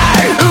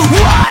 burn.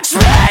 Watch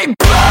me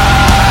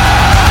burn.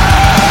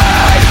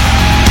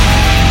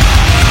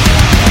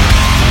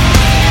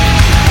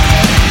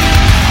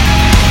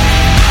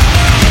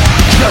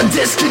 You're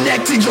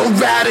disconnected,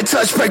 you're out of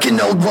touch, breaking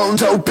old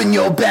wounds open,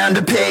 you're bound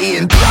to pay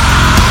in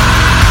blood.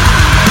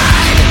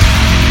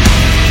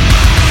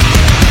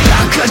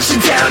 Cut you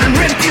down and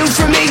rip you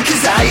from me,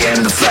 cause I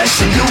am the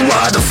flesh and you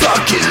are the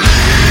fucking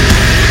leech.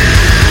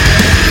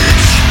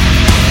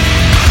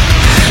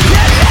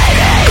 That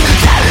lady,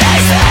 that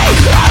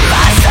lazy, on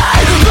my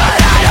side, but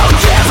I don't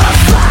give a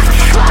fuck.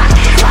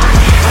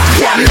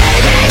 Yeah,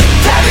 maybe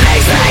that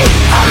makes me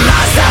a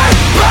monster,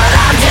 but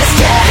I'm just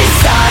getting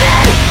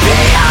started. Be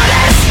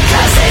honest,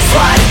 cause it's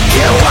what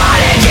you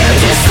wanted. You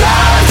just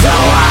love to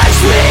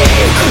watch me,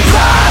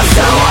 love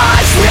to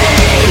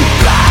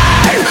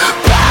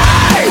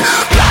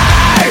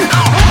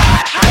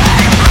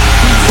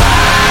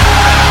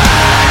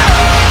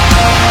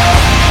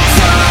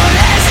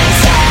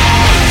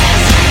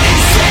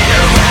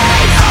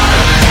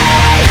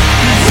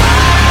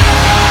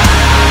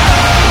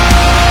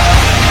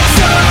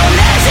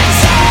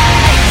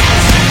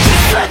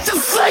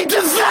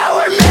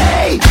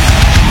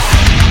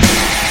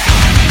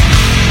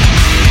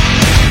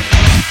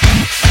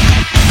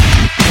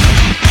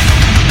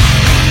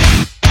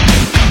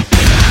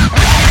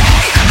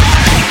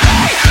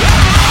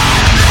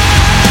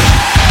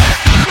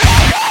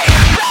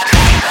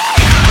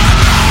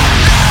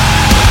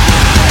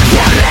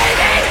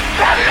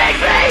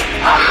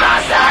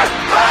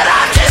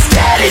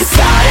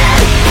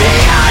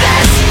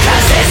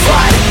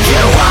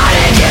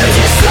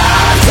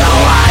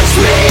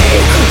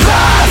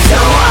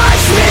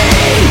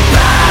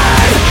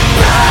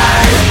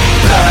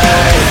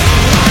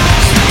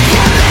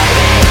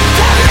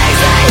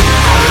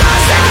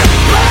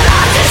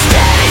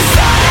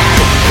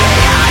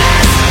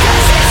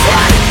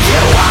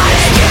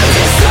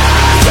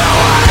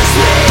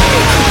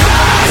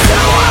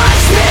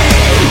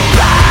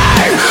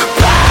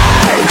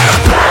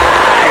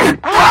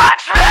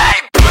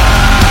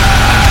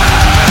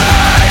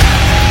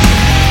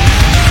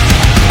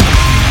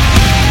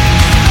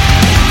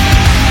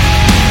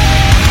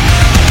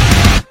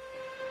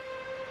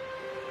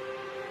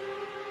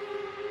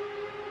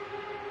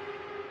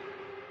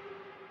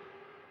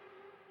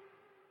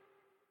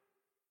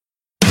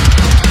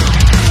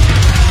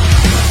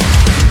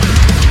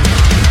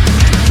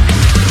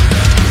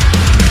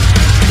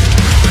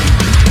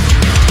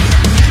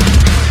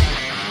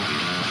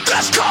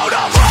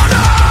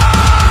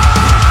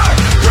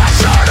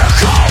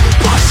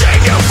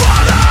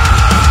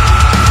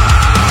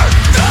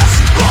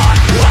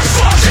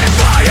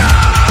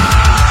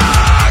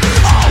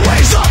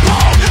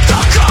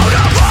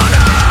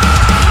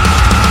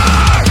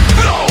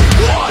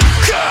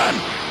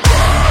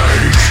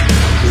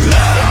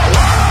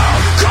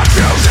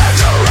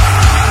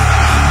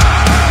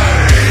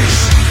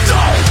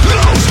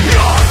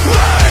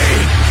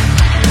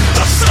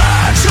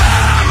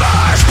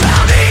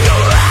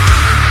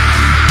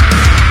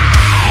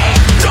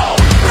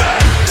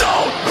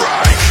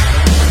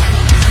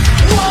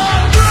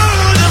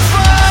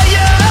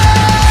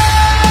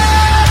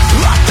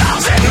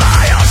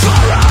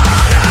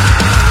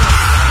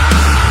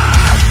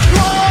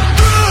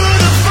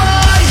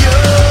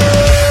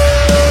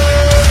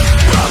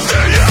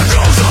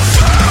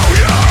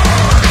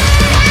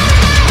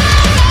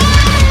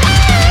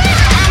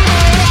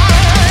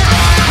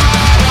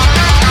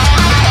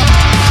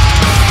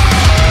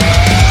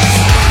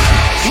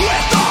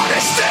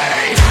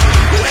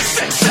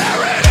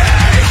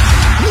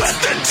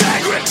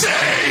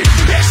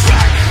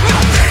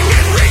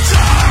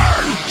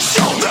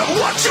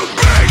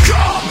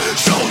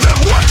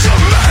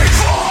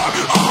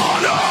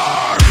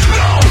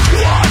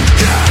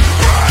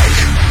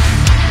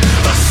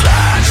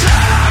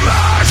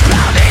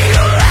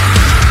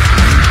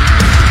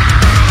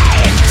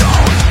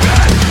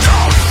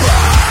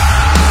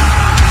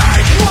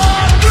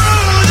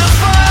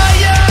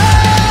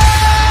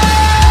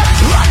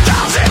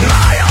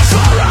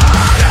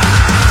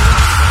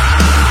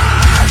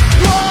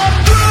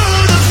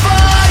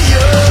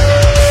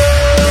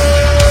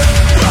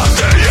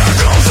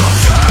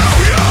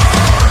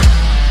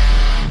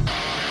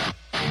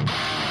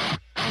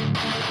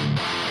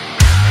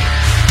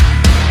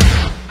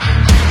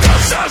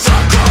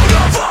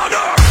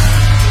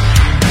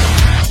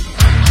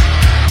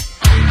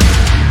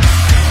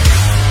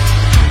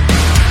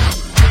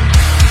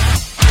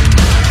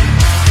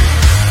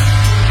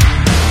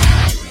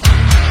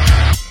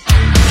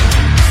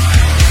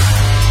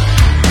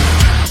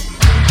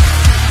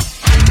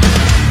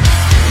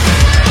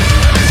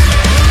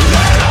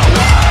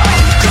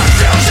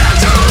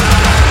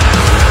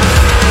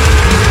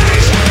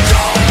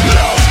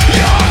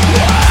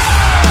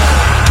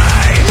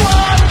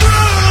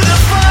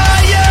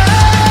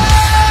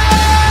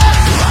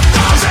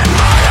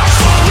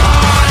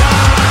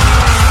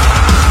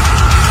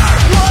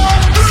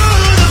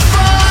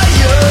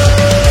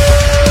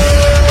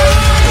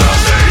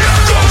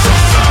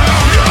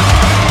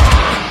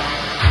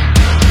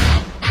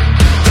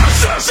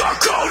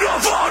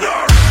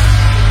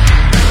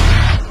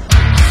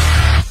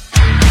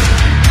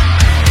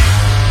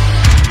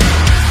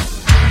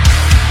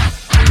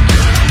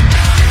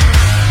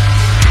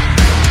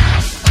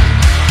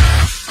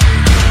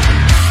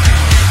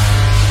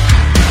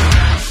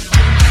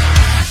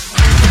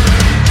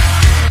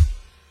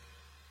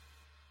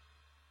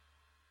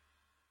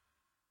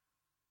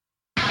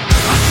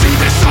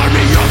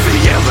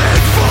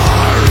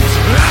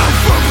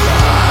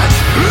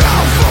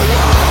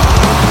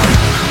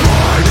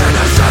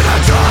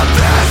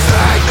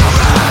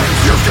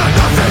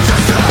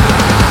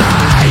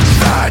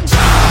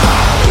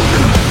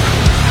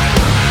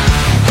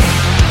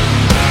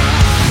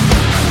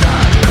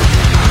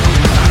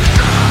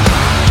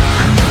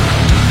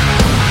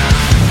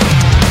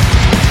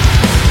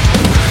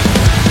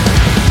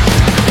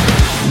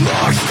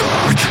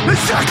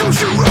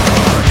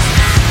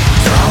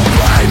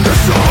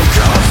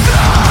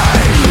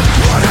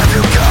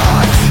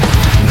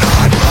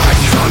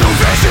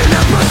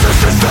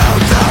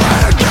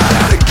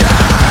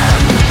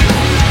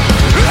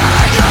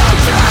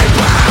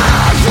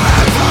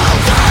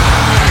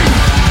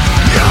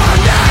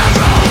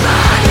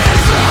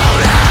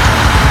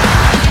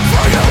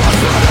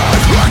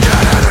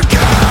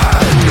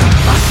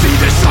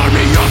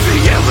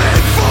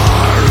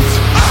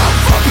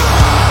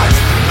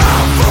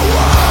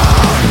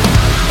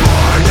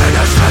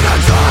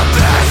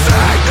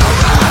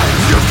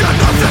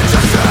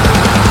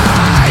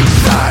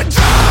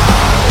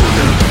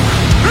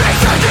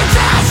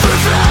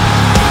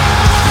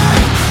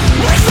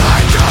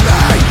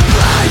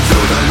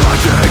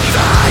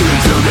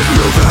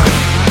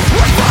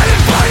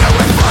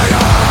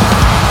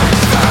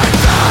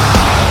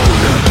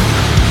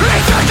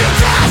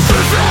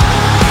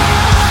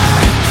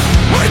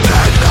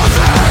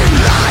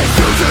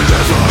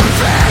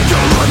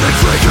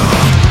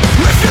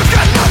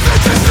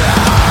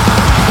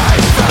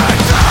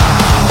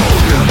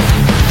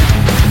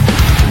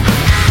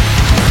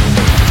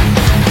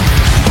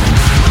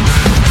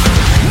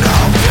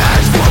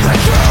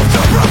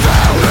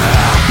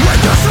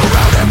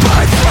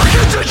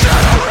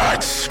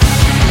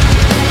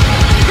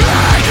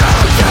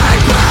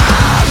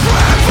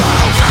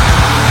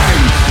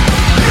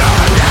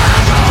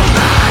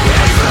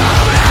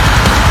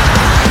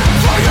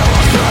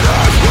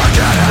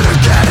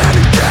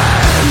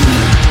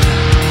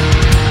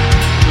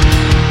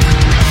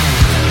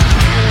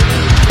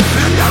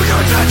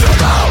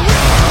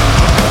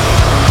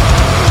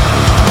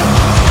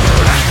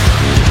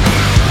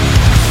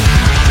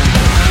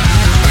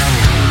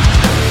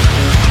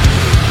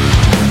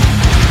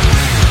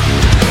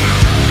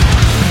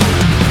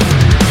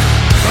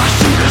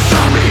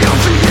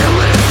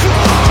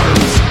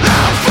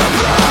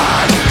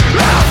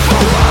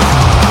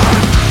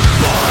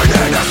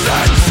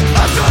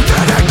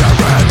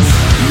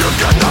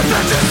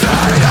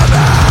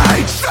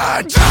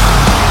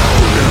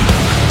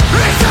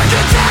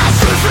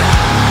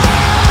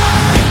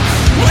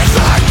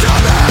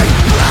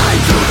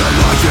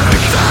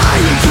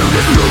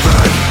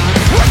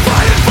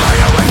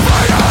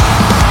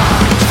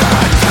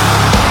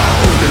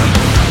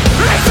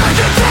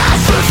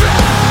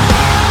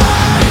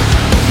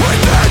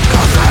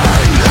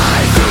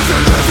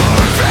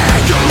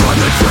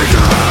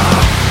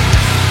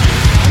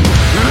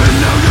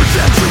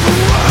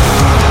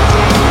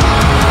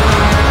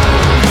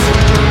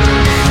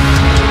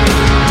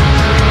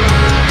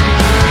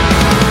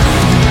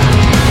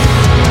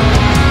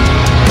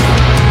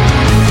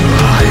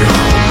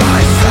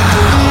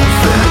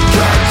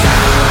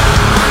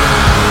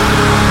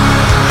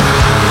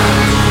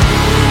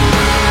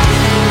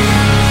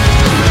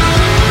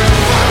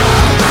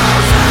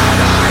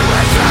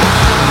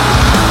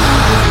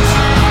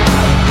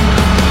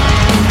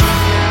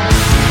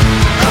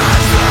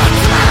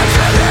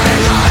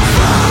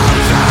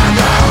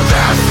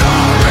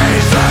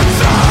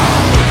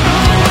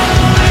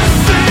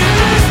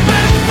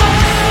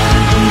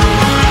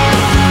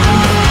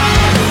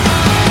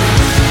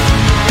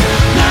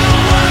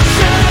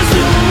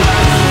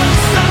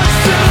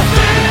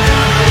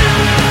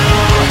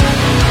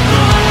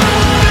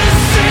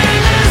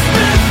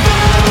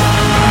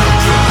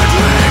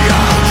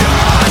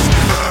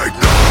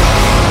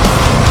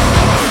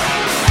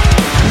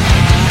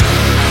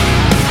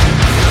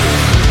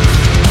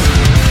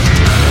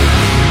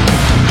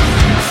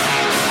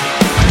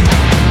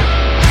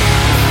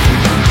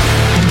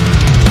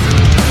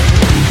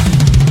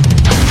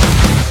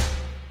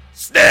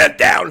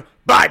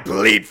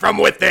lead from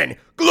within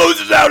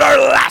closes out our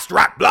last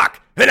rock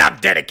block, and I'm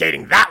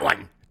dedicating that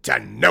one to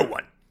no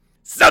one.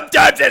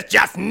 Sometimes it's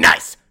just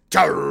nice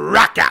to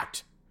rock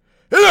out.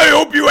 And I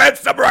hope you had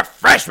some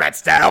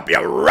refreshments to help you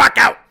rock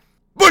out.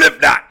 But if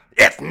not,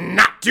 it's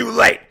not too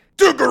late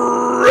to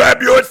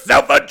grab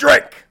yourself a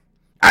drink.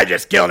 I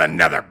just killed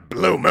another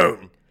blue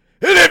moon.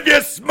 And if you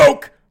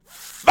smoke,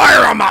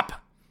 fire 'em up.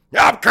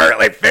 I'm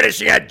currently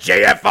finishing a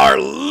JFR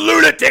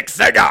lunatic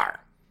cigar.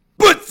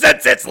 But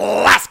since it's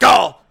last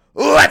call,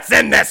 let's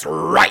end this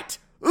right.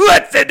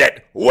 Let's end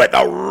it with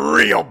a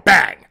real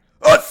bang.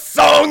 A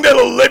song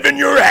that'll live in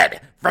your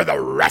head for the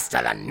rest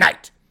of the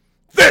night.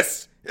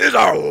 This is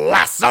our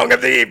last song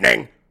of the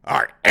evening,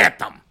 our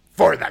anthem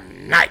for the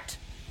night.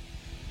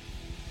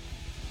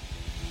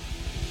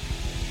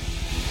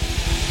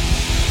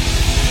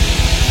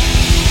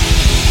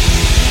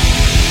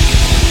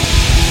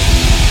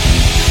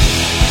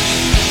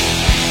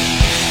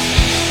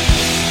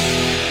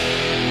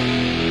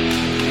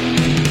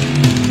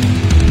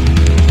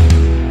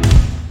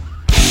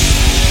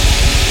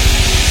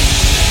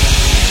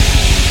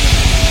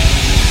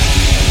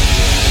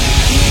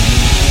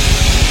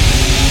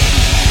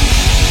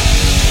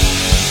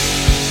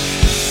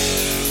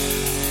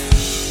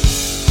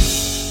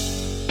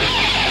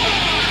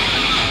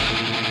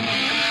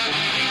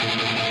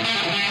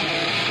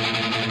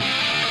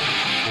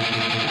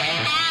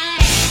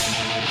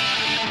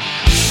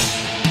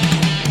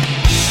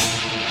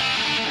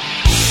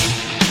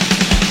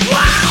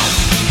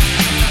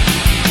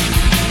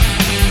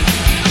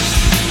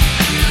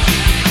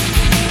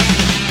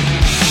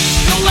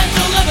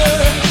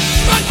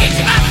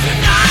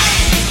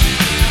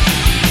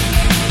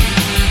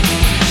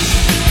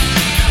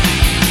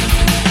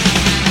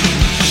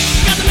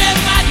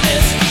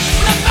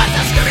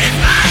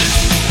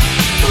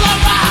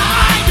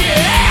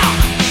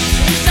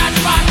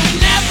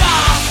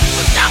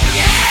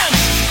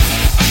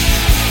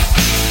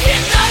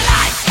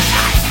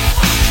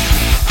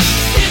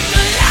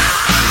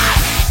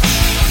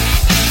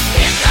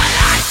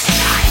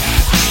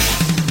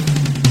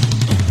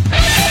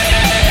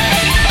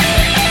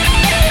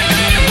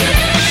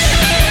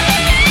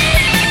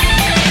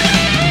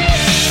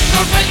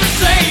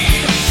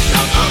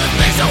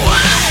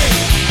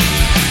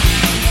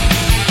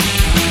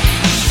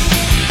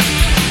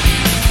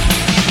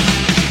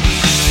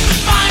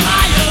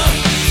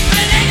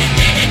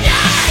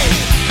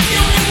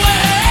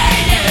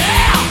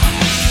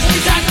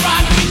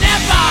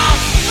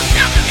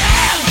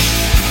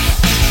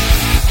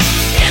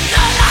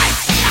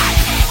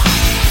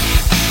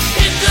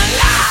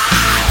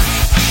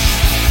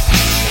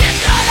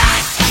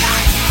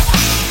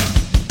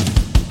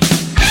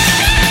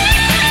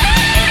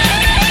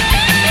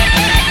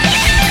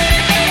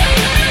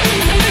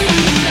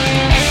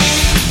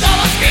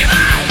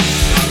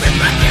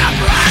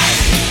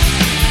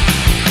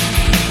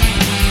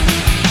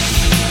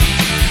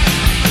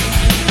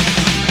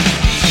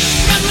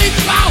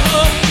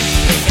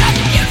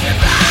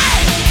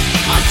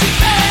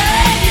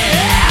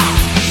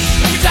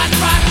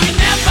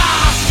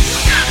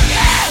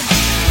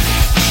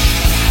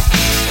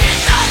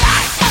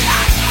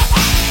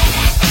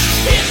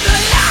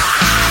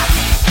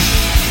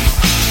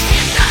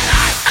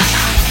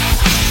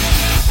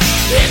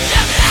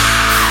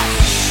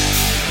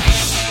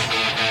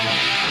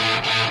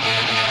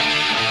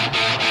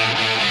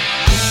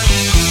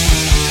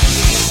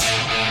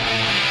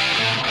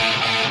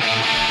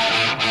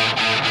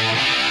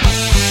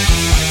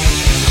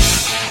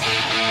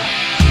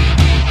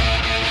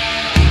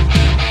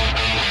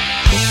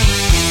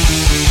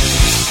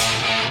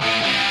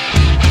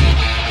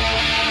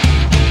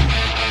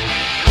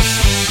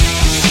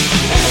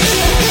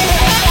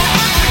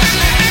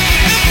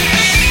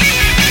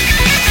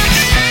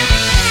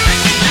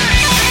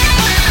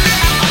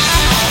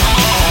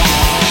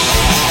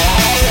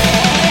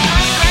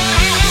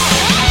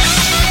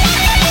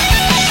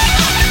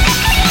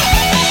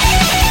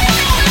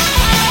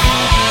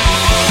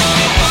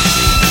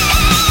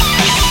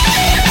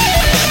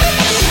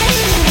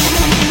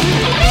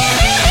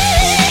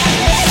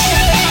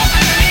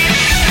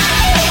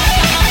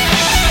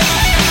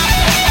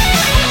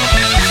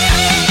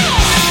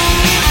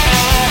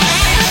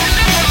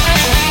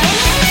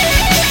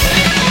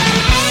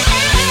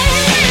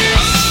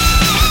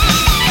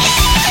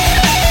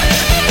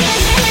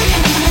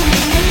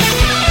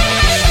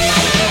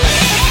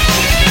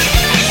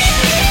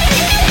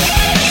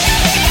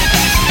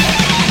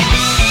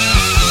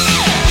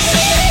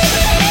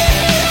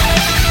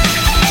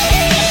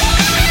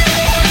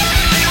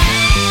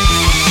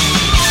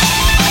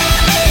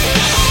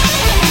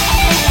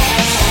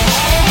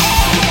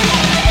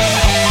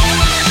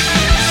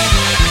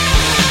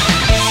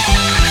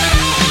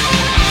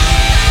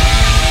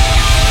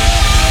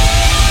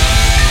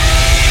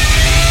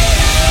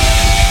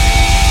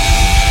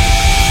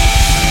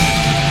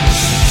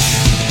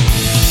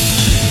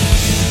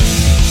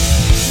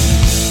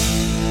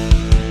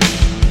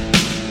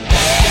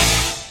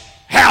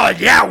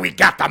 Yeah, we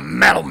got the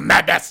metal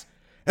madness,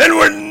 and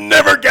we're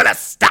never gonna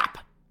stop.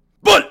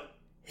 But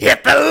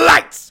hit the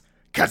lights,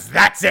 'cause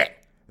that's it.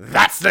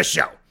 That's the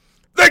show.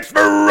 Thanks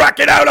for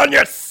rocking out on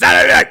your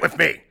Saturday night with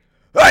me.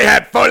 I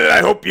had fun and I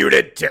hope you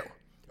did too.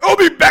 I'll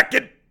be back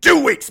in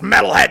 2 weeks,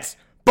 metalheads.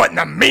 But in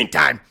the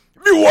meantime,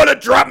 if you want to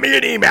drop me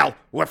an email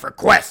with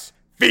requests,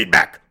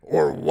 feedback,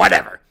 or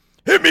whatever,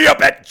 hit me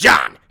up at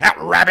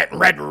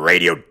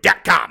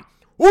john@rabbitredradio.com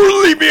or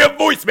leave me a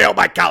voicemail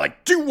by calling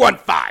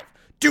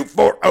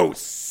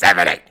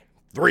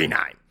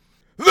 215-240-7839.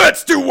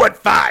 That's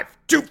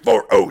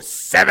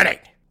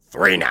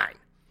 215-240-7839.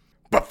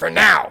 But for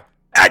now,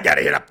 I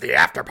gotta hit up the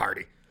after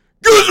party,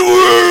 'cause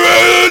we're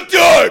out of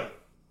time!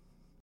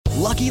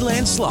 Lucky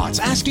Land Slots,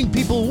 asking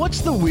people,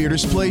 what's the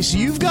weirdest place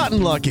you've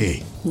gotten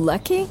lucky?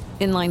 Lucky?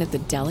 In line at the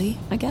deli,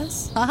 I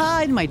guess?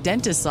 Aha, in my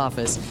dentist's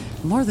office.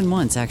 More than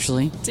once,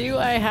 actually. Do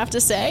I have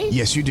to say?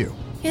 Yes, you do.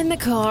 In the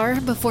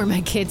car before my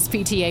kids'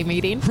 PTA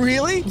meeting.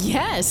 Really?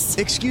 Yes.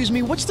 Excuse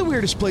me, what's the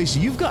weirdest place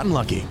you've gotten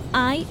lucky?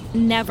 I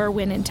never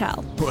win and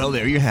tell. Well,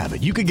 there you have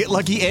it. You can get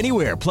lucky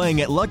anywhere,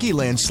 playing at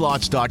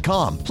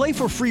LuckyLandSlots.com. Play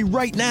for free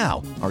right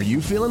now. Are you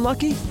feeling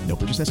lucky? No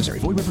purchase necessary.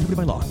 Void where prohibited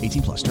by law.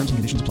 18+. Terms and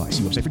conditions apply.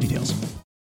 See website for details.